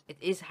becomes. It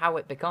is how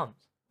it becomes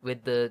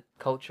with the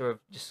culture of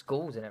just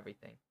schools and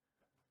everything.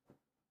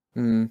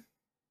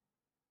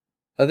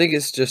 I think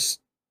it's just,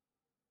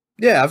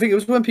 I think it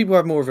was when people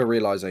have more of a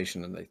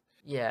realization and they,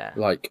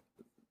 like,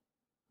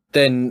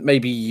 then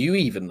maybe you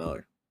even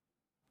know.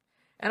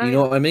 And you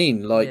know what I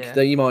mean? Like,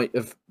 they might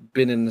have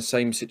been in the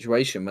same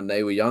situation when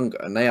they were younger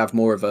and they have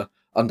more of a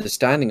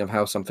understanding of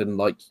how something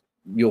like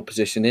your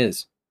position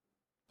is.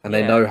 And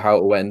they know how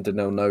it will end and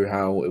they'll know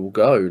how it will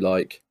go.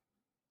 Like,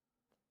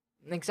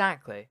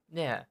 exactly.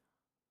 Yeah.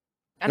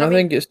 And I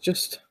think it's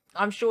just...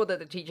 I'm sure that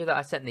the teacher that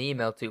I sent the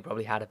email to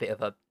probably had a bit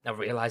of a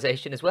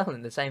realization as well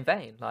in the same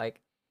vein.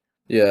 Like,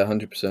 yeah,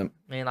 100%.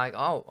 I mean, like,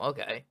 oh,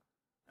 okay.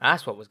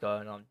 That's what was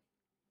going on.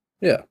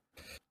 Yeah.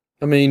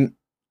 I mean,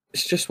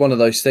 it's just one of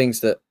those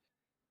things that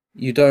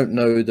you don't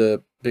know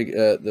the big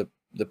the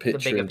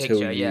picture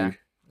until you...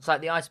 It's like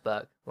the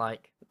iceberg,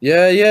 like...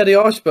 Yeah, the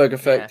iceberg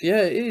effect.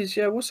 Yeah, it is.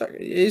 Yeah, what's that?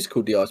 It is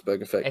called the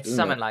iceberg effect. It's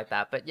something like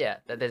that, but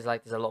there's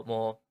a lot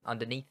more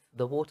underneath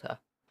the water.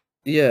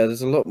 Yeah,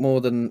 there's a lot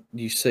more than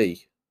you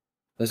see.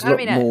 There's a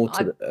lot more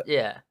to it.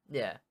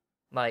 Yeah.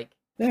 Like...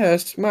 Yeah,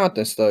 it's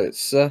madness, though.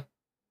 It's, I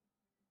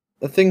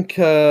think,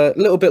 a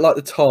little bit like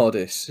the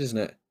TARDIS, isn't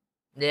it?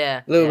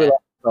 Yeah. A little bit like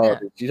the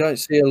TARDIS. You don't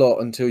see a lot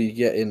until you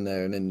get in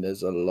there, and then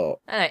there's a lot.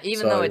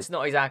 Even though it's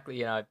not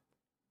exactly, I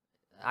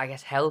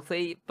guess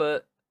healthy,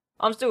 but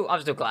I'm still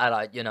glad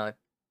I,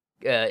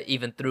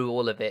 even through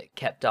all of it,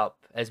 kept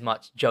up as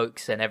much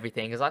jokes and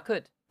everything as I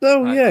could.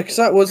 Oh, yeah,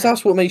 because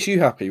that's what makes you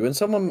happy. When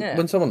someone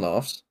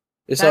laughs...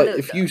 It's like,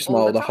 if you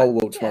smile, the whole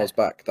world smiles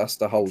back. That's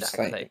the whole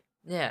thing.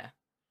 Yeah.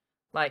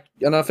 Like...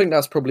 And I think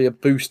that's probably a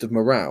boost of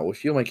morale.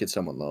 If you're making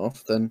someone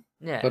laugh, then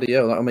bloody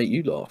hell, that'll make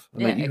you laugh.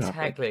 That'll make you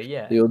happy.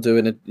 Yeah.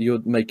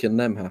 You're making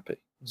them happy.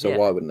 So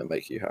why wouldn't it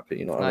make you happy?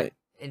 You know what I mean?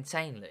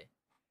 Insanely.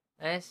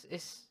 And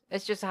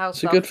it's just how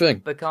stuff a good thing.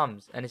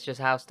 becomes. And it's just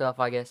how stuff,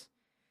 I guess...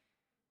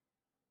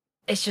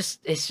 It's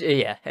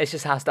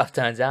just how stuff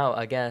turns out,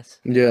 I guess.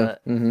 Yeah,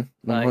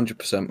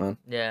 100%, man.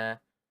 Yeah.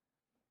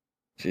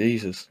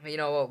 Jesus. You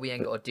know what? We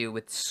ain't got to deal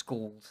with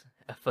schools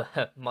for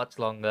much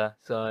longer,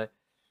 so...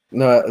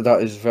 No,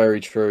 that is very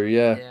true.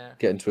 Yeah, Yeah.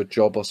 get into a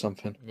job or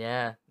something.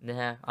 Yeah.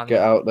 Yeah. I Get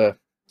mean, out there,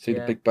 see the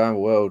yeah. big bad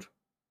world.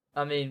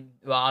 I mean,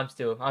 well, I'm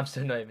still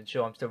not even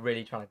sure. I'm still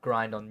really trying to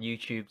grind on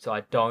YouTube so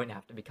I don't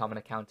have to become an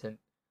accountant.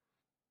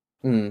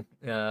 Hmm.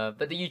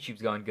 But the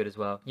YouTube's going good as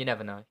well. You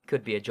never know.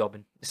 Could be a job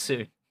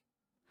soon.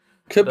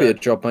 Could be a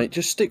But job, mate.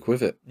 Just stick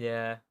with it.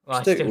 yeah, well,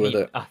 I Stick still with need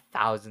it,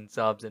 1,000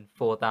 subs and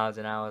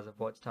 4,000 hours of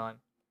watch time.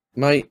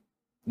 mate.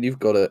 You've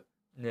got it.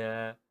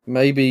 Yeah.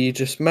 Maybe,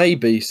 just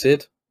maybe,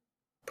 Sid.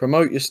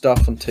 Promote your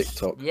stuff on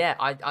TikTok. Yeah,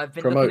 I've been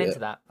looking Promote into it.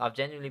 that. I've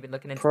genuinely been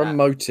looking into that.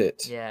 Promote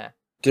it. Yeah.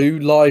 Do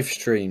live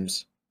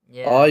streams.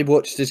 Yeah. I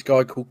watched this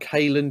guy called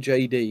Kalen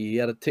JD. He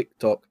had a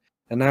TikTok,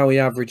 and now he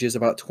averages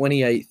about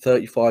 28,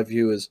 35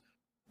 viewers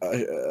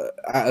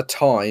at a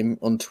time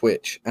on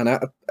Twitch. And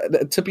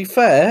to be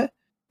fair,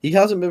 he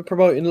hasn't been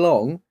promoting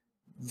long.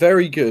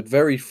 Very good,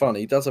 very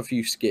funny. Does a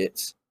few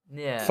skits.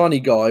 Yeah. Funny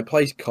guy,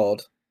 plays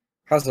COD,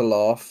 has a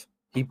laugh.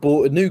 He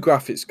bought a new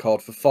graphics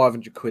card for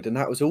 500 quid, and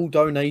that was all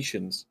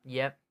donations.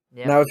 Yep.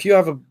 Yep. Now, if you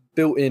have a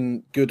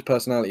built-in good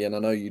personality, and I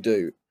know you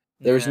do,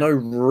 there is Yeah. no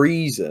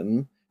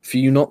reason for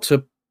you not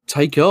to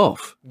take it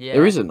off. Yeah.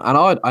 There isn't,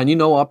 and you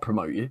know I'd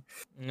promote you.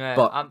 Yeah.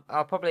 But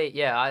I'll probably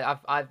I've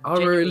I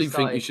genuinely really think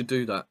you started. should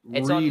do that.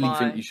 It's Really on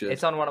think my you should.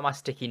 it's on one of my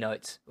sticky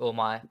notes or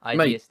my idea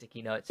Mate,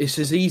 sticky notes. it's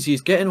as easy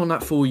as getting on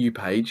that For You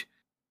page,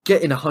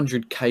 getting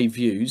 100k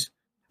views,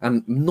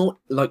 and not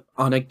like,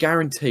 and I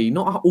guarantee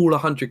not all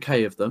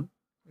 100k of them,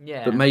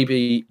 Yeah. but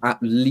maybe at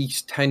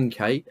least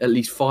 10k, at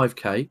least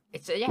 5k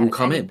It's yeah, will it's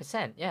come any in.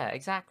 percent. Yeah,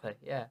 exactly.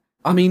 Yeah.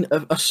 I mean,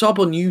 a sub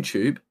on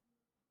YouTube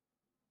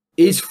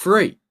is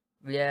free.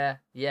 Yeah,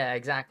 yeah,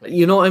 exactly.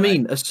 You know what I Like,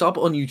 mean? A sub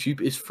on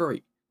YouTube is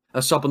free.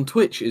 A sub on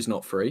Twitch is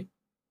not free,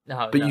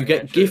 no, but no, you yeah,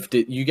 get true.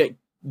 gifted. You get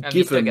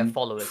You still get given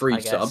followers, free I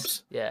guess.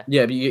 subs. Yeah.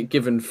 Yeah, but you get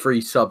given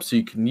free subs so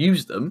you can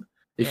use them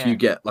if Yeah. you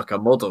get like a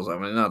mod or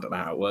something. I don't know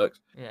how it works.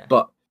 Yeah.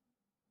 But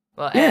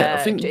Well, yeah,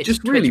 I think it's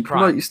just Twitch really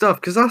promote Prime. your stuff,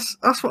 because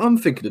that's what I'm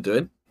thinking of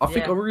doing. I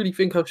Yeah. really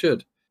think I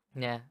should.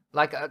 Yeah.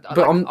 Like, But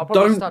I'll probably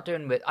don't. start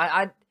doing with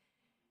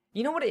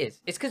you know what it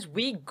is? It's because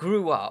we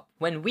grew up.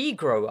 When we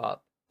grow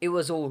up, it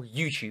was all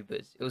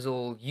YouTubers. It was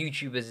all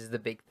YouTubers is the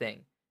big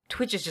thing.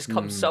 Twitch has just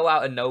come so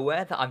out of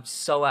nowhere that I'm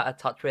so out of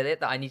touch with it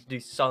that I need to do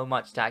so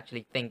much to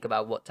actually think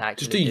about what to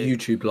Just actually do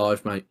do. YouTube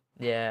Live, mate.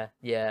 Yeah,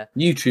 yeah.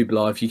 YouTube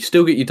Live, you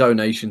still get your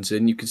donations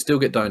in, you can still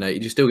get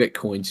donated, you still get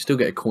coins, you still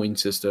get a coin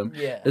system.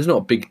 Yeah. There's not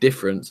a big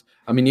difference.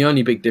 I mean, the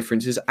only big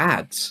difference is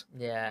ads.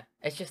 Yeah.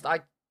 It's just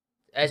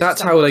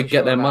That's how they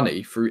get their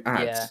money, through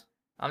ads. Yeah.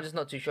 I'm just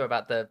not too sure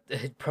about the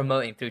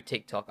promoting through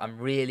TikTok. I'm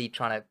really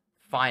trying to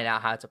find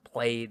out how to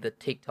play the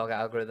TikTok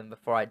algorithm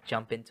before I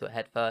jump into it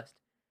head first.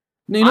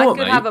 You know I what,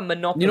 could mate? have a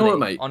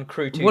monopoly on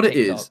Crew 2 what TikTok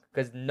it is,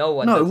 because no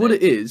one no, does what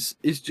it. it is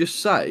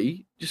just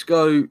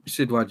go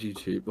Sidwad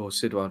YouTube or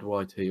Sidwad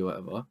YT or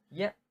whatever.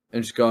 Yeah.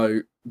 And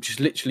just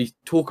literally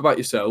talk about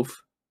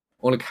yourself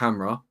on a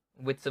camera.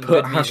 With some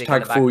Put good music in the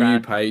hashtag For You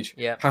background. page.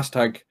 Yeah.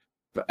 Hashtag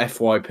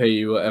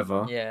FYP,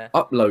 whatever. Yeah.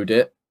 Upload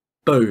it.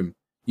 Boom.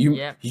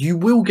 You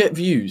will get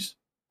views.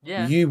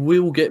 Yeah. You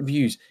will get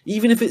views.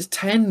 Even if it's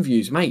 10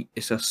 views, mate,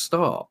 it's a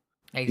start.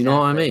 Exactly. You know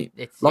what I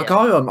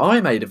mean?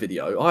 I made a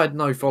video. I had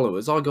no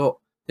followers. I think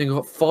I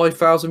got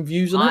 5,000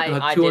 views on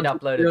it. I did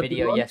upload a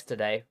video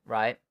yesterday,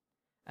 right?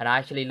 And I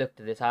actually looked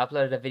at this. I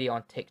uploaded a video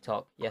on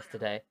TikTok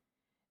yesterday,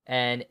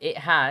 and it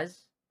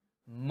has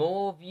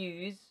more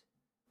views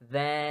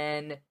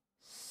than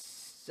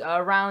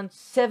around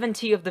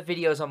 70 of the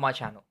videos on my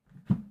channel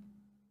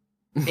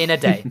in a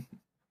day.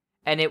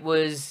 And it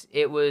was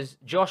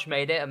Josh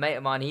made it, a mate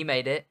of mine. He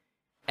made it,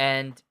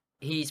 and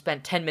he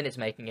spent 10 minutes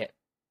making it.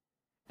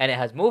 And it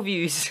has more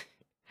views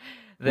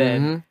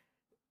than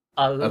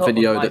a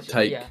video that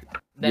take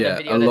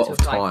a lot of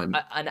time.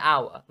 Like an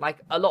hour. Like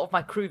a lot of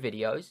my crew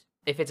videos,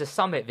 if it's a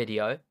summit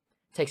video, it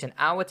takes an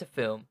hour to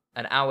film,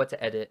 an hour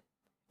to edit,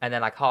 and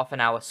then like half an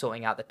hour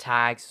sorting out the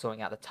tags,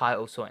 sorting out the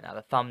title, sorting out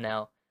the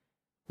thumbnail.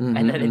 And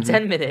then in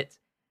 10 minutes,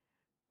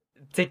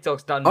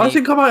 TikTok's done. I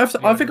think I might have to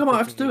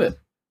do it.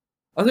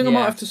 I think I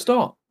might have to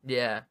start.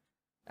 Yeah.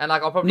 And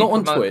like I'll probably not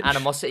on promote Twitch.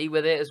 Animosity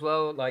with it as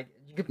well. Like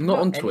you could not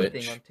on anything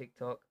Twitch. on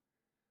TikTok.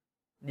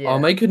 Yeah. I'll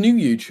make a new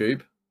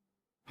YouTube.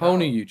 New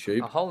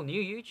YouTube. A whole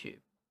new YouTube.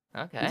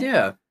 Okay.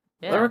 Yeah.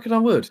 I reckon I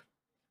would.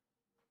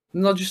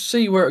 And I'll just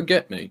see where it'll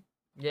get me.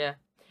 Yeah.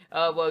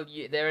 Well,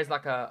 there is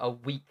like a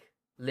week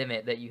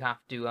limit that you have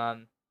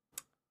to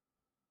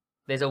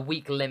There's a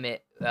week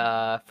limit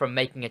from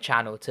making a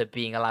channel to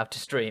being allowed to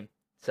stream.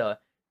 So.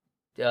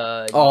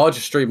 I'll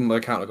just stream my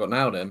account I got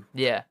now then.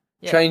 Yeah.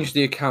 Change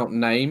the account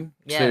name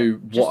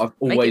to what I've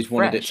always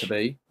wanted it to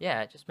be.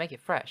 Yeah, just make it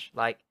fresh.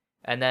 Like,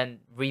 and then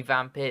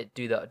revamp it,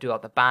 do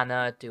up the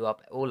banner, do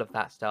up all of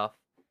that stuff.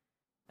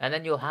 And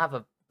then you'll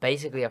have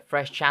basically a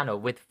fresh channel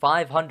with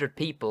 500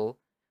 people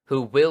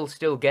who will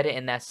still get it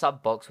in their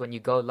sub box when you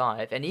go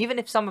live. And even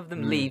if some of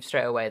them leave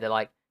straight away, they're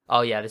like,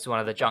 oh yeah, this is one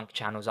of the junk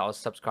channels I was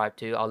subscribed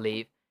to, I'll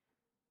leave.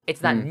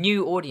 It's that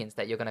new audience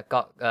that you're going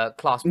to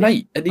clasp.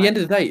 Mate, at the end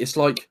of the day, it's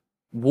like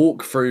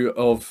walkthrough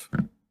of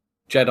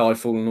Jedi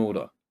Fallen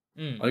Order.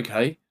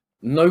 Okay?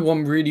 no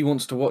one really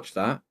wants to watch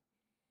that.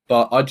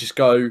 But I just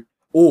go,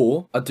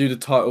 or I do the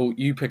title,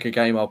 you pick a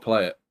game, I'll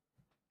play it.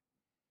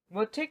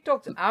 Well,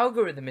 TikTok's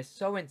algorithm is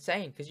so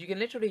insane because you can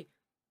literally,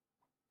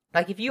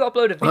 like, if you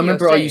upload a video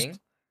saying,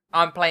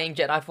 I'm playing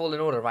Jedi Fallen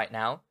Order right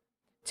now,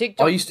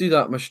 TikTok... I used to do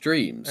that in my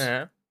streams.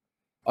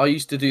 I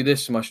used to do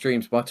this in my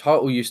streams. My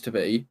title used to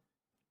be,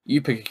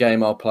 you pick a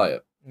game, I'll play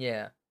it.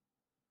 Yeah.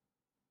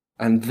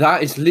 And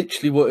that is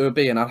literally what it would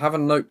be. And I'd have a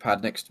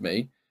notepad next to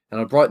me,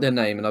 and I'd write their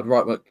name, and I'd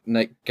write what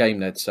game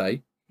they'd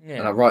say. Yeah.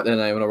 And I write their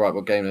name and I write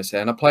what game they say,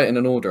 and I play it in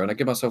an order, and I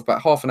give myself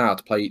about half an hour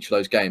to play each of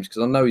those games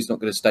because I know he's not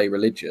going to stay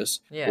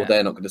religious, or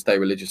they're not going to stay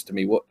religious to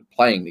me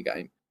playing the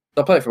game.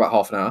 So I play it for about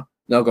half an hour,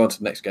 then I'll go on to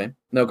the next game,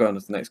 then I'll go on to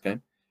the next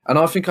game. And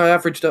I think I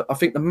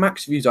think the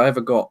max views I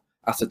ever got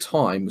at a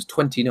time was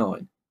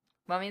 29.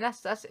 Well, I mean,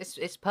 it's a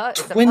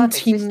perfect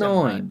system,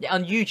 right? Yeah,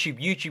 on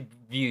YouTube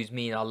views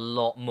mean a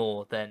lot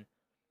more than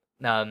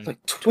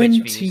like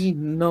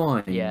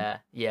 29.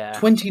 Yeah.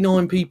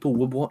 29 people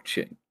were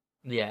watching.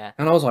 Yeah.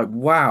 And I was like,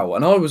 wow.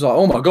 And I was like,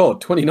 oh my God,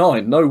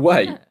 29, no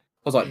way. I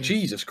was like,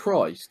 Jesus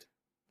Christ.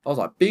 I was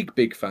like,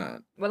 big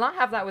fan. Well, I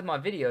have that with my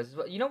videos as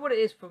well. You know what it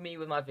is for me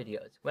with my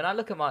videos? When I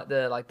look at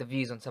the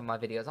views on some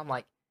of my videos, I'm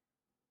like,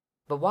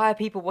 but why are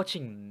people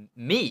watching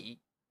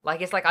me?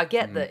 Like, it's like, I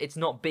get that it's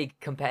not big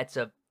compared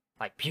to,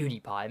 like,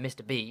 PewDiePie,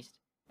 Mr. Beast,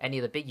 any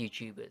of the big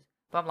YouTubers.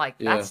 But I'm like,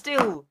 that's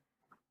still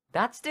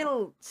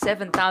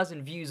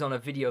 7,000 views on a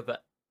video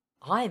that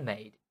I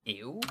made.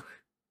 Ew.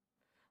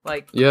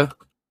 Like, yeah.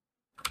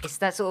 It's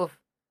that sort of,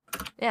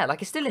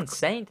 like, it's still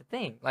insane to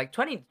think. Like,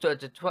 the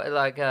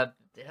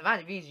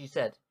amount of views you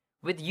said,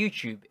 with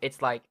YouTube,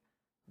 it's like,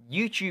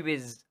 YouTube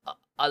is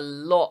a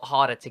lot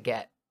harder to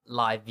get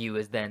live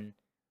viewers than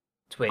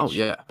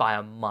Twitch by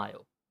a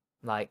mile.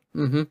 Like,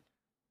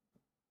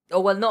 oh,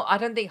 well, no, I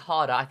don't think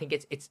harder. I think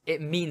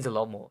it means a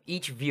lot more.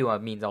 Each viewer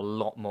means a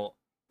lot more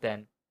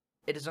than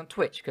it is on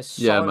Twitch, because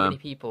so many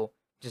people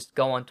just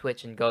go on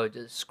Twitch and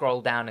just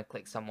scroll down and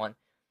click someone.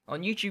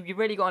 On YouTube, you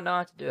really gotta know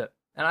how to do it.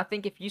 And I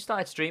think if you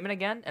started streaming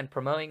again and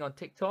promoting on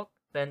TikTok,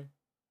 then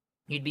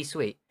you'd be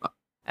sweet.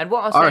 And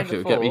what I was saying before,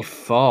 it would get me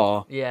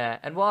far. Yeah,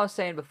 and what I was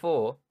saying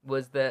before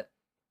was that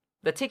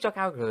the TikTok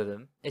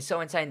algorithm is so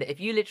insane that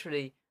if you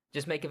literally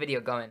just make a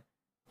video going,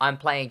 I'm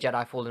playing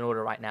Jedi Fallen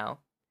Order right now,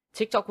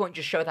 TikTok won't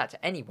just show that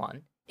to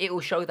anyone. It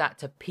will show that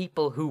to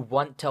people who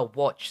want to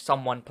watch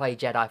someone play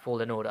Jedi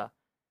Fallen Order.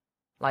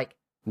 Like,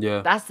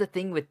 that's the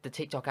thing with the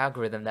TikTok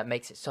algorithm that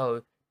makes it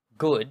so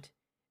good,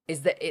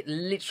 is that it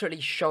literally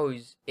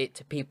shows it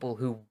to people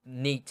who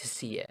need to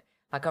see it.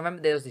 Like, I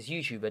remember there was this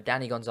YouTuber,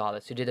 Danny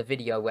Gonzalez, who did a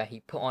video where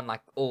he put on,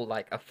 like,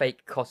 a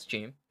fake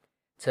costume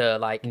to,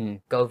 like,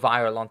 go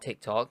viral on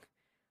TikTok.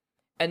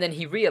 And then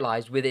he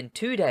realized within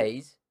 2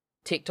 days,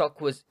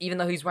 TikTok was, even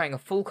though he's wearing a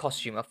full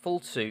costume, a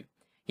full suit,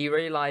 he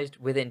realized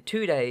within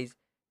 2 days,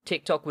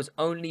 TikTok was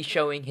only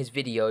showing his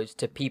videos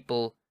to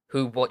people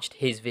who watched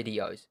his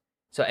videos.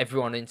 So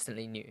everyone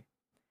instantly knew.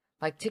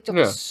 Like, TikTok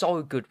is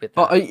so good with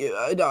that.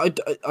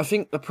 I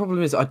think the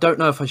problem is I don't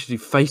know if I should do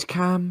face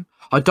cam.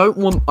 I don't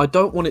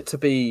want it to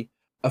be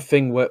a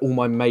thing where all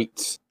my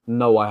mates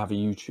know I have a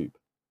YouTube.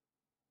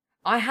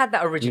 I had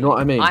that originally. You know what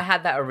I mean? I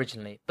had that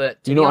originally, but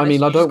you know what I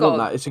mean? I don't want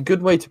that. It's a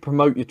good way to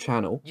promote your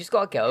channel. You just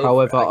gotta get over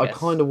However, it, I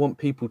kind of want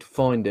people to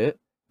find it.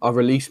 I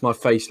release my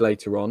face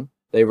later on.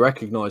 They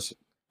recognize,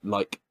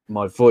 like,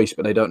 my voice,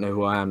 but they don't know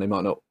who I am. They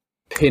might not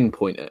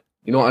pinpoint it.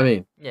 You know what I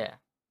mean? Yeah.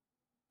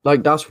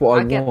 Like, that's what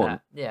I get want.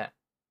 That. Yeah.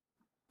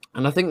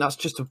 And I think that's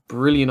just a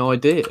brilliant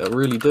idea. I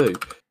really do.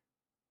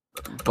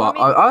 But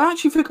I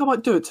actually think I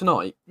might do it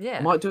tonight. Yeah.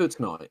 I might do it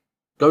tonight.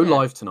 Go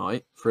live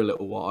tonight for a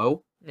little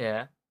while.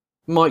 Yeah.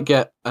 Might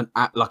get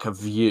a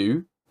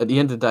view. At the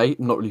end of the day,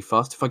 I'm not really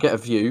fussed. If I get a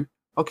view,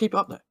 I'll keep it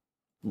up there.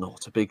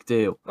 Not a big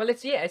deal. Well,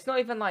 it's not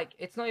even like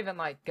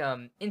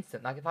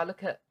instant. Like, if I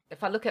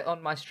look at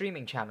on my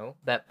streaming channel,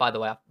 that, by the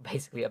way, I've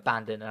basically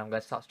abandoned and I'm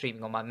going to start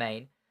streaming on my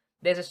main.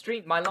 There's a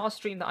stream, my last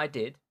stream that I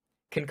did,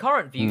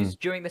 concurrent views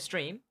during the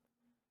stream.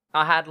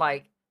 I had,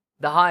 like,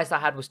 the highest I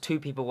had was 2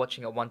 people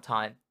watching at one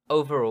time.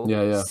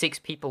 Overall, 6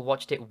 people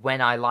watched it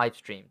when I live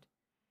streamed.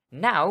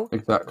 Now,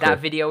 that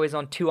video is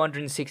on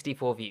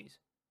 264 views.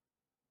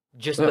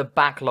 Just the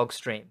backlog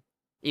stream.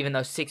 Even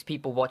though 6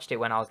 people watched it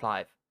when I was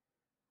live.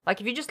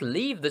 Like, if you just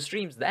leave the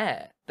streams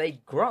there,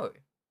 they grow.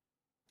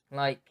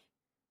 Like...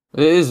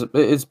 It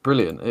is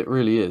brilliant. It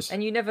really is.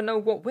 And you never know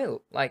what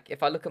will. Like,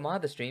 if I look at my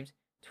other streams,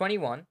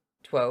 21,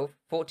 12,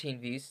 14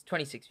 views,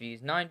 26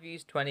 views, 9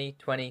 views, 20,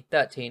 20,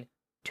 13,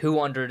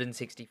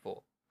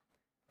 264.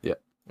 Yeah.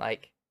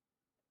 Like,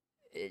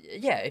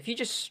 yeah, if you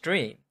just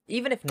stream,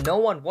 even if no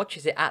one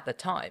watches it at the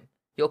time,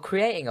 you're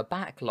creating a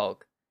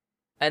backlog.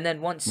 And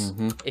then once,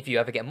 if you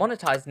ever get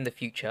monetized in the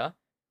future,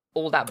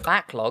 all that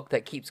backlog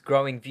that keeps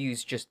growing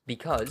views just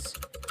because,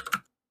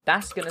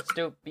 that's going to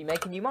still be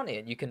making you money,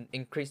 and you can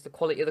increase the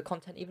quality of the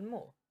content even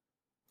more.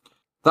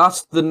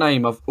 That's the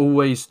name I've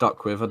always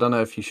stuck with. I don't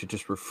know if you should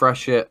just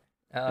refresh it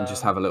and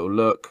just have a little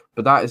look.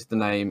 But that is the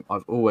name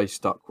I've always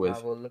stuck with.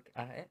 I will look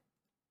at it.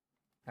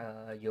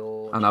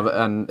 Your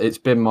and it's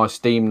been my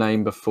Steam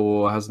name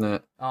before, hasn't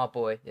it? Oh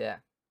boy, yeah.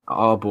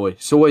 Oh boy,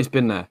 it's always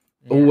been there.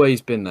 Yeah.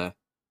 Always been there.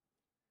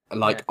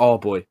 Like oh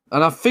boy,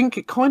 and I think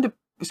it's kind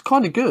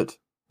of good.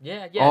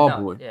 Yeah, oh no,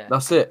 boy, yeah.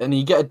 That's it. And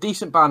you get a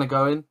decent banner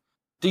going,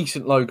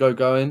 decent logo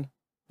going.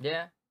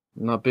 Yeah.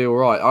 And I'd be all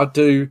right.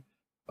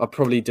 I'd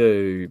probably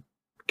do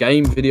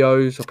game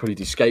videos. I'd probably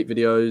do skate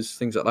videos,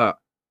 things like that.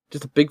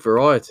 Just a big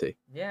variety.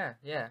 Yeah,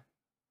 yeah,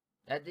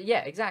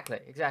 exactly.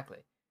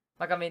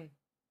 Like I mean,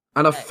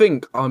 and I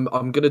think I'm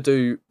gonna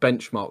do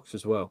benchmarks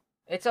as well.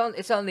 It's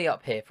only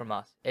up here from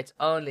us. It's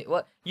only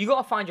you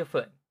gotta find your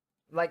footing.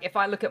 Like if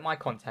I look at my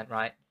content,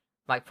 right,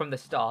 like from the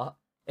start,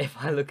 if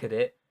I look at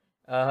it,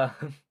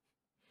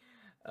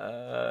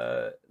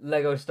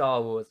 Lego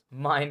Star Wars,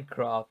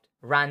 Minecraft,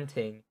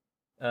 ranting,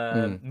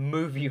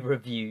 movie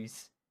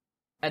reviews,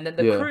 and then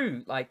the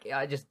crew. Like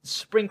I just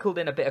sprinkled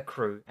in a bit of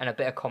crew and a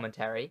bit of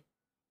commentary,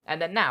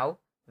 and then now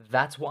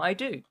that's what I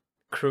do: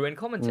 crew and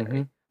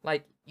commentary.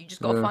 Like you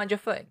just gotta find your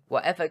footing.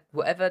 Whatever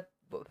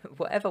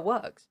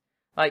works.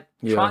 Like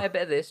try a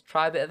bit of this,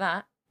 try a bit of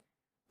that,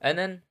 and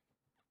then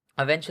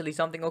eventually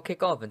something will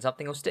kick off and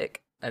something will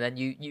stick, and then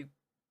you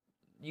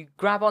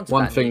grab onto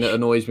One that thing niche. that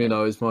annoys me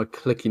though is my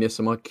clickiness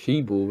of my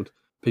keyboard.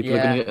 People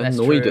are gonna get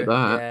annoyed at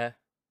that. Yeah.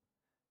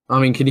 I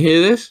mean, can you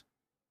hear this?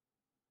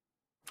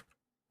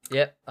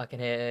 Yep, I can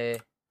hear.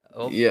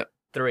 Oh, yeah.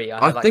 3.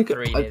 I think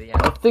like 3 near the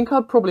end. I think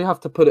I'd probably have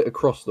to put it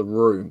across the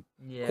room,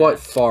 quite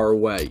far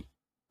away.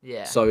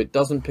 Yeah. So it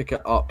doesn't pick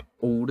it up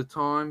all the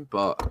time,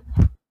 but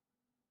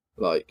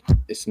like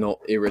it's not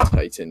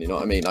irritating. You know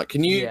what I mean? Like,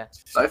 can you? Yeah.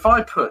 So if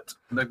I put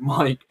the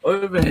mic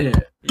over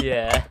here.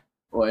 Yeah.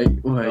 Wait.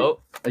 Oh.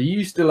 Are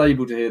you still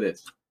able to hear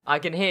this? I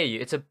can hear you.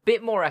 It's a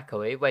bit more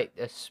echoey. Wait,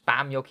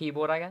 spam your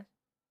keyboard, I guess.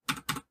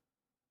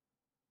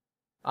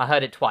 I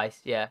heard it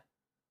twice. Yeah.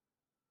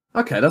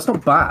 Okay, that's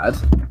not bad.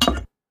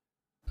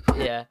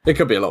 Yeah. It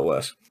could be a lot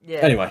worse. Yeah.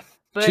 Anyway,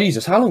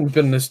 Jesus, how long have we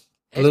been in this?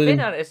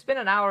 It's been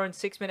an hour and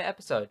 6-minute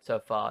episode so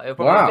far. It'll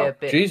probably be a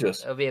bit.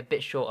 Jesus. It'll be a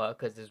bit shorter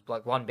because there's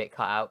like one bit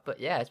cut out. But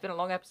yeah, it's been a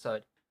long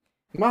episode.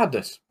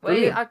 Madness. Well,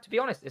 to be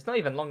honest, it's not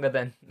even longer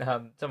than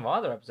some of our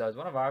other episodes.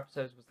 One of our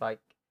episodes was like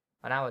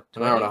an hour.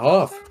 20, an hour and a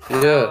half.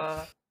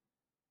 Yeah.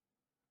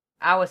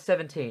 Hour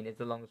 17 is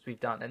the longest we've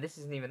done, and this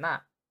isn't even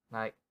that.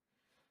 Like,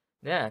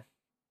 yeah.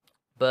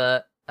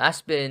 But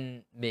that's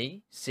been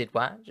me, Sid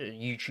Waj, a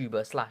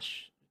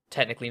YouTuber /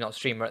 technically not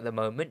streamer at the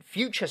moment,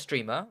 future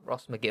streamer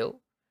Ross McGill,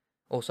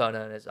 also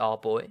known as our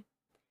boy.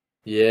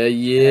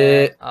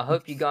 Yeah. I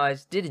hope you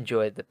guys did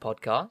enjoy the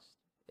podcast.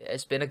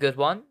 It's been a good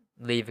one.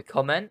 Leave a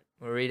comment.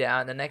 We'll read it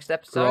out in the next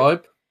episode.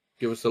 Subscribe.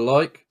 Give us a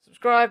like.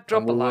 Subscribe.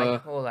 Drop a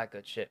like. All that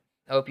good shit.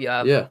 Hope you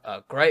have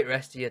a great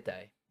rest of your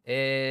day.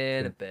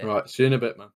 In a bit. Right. See you in a bit, man.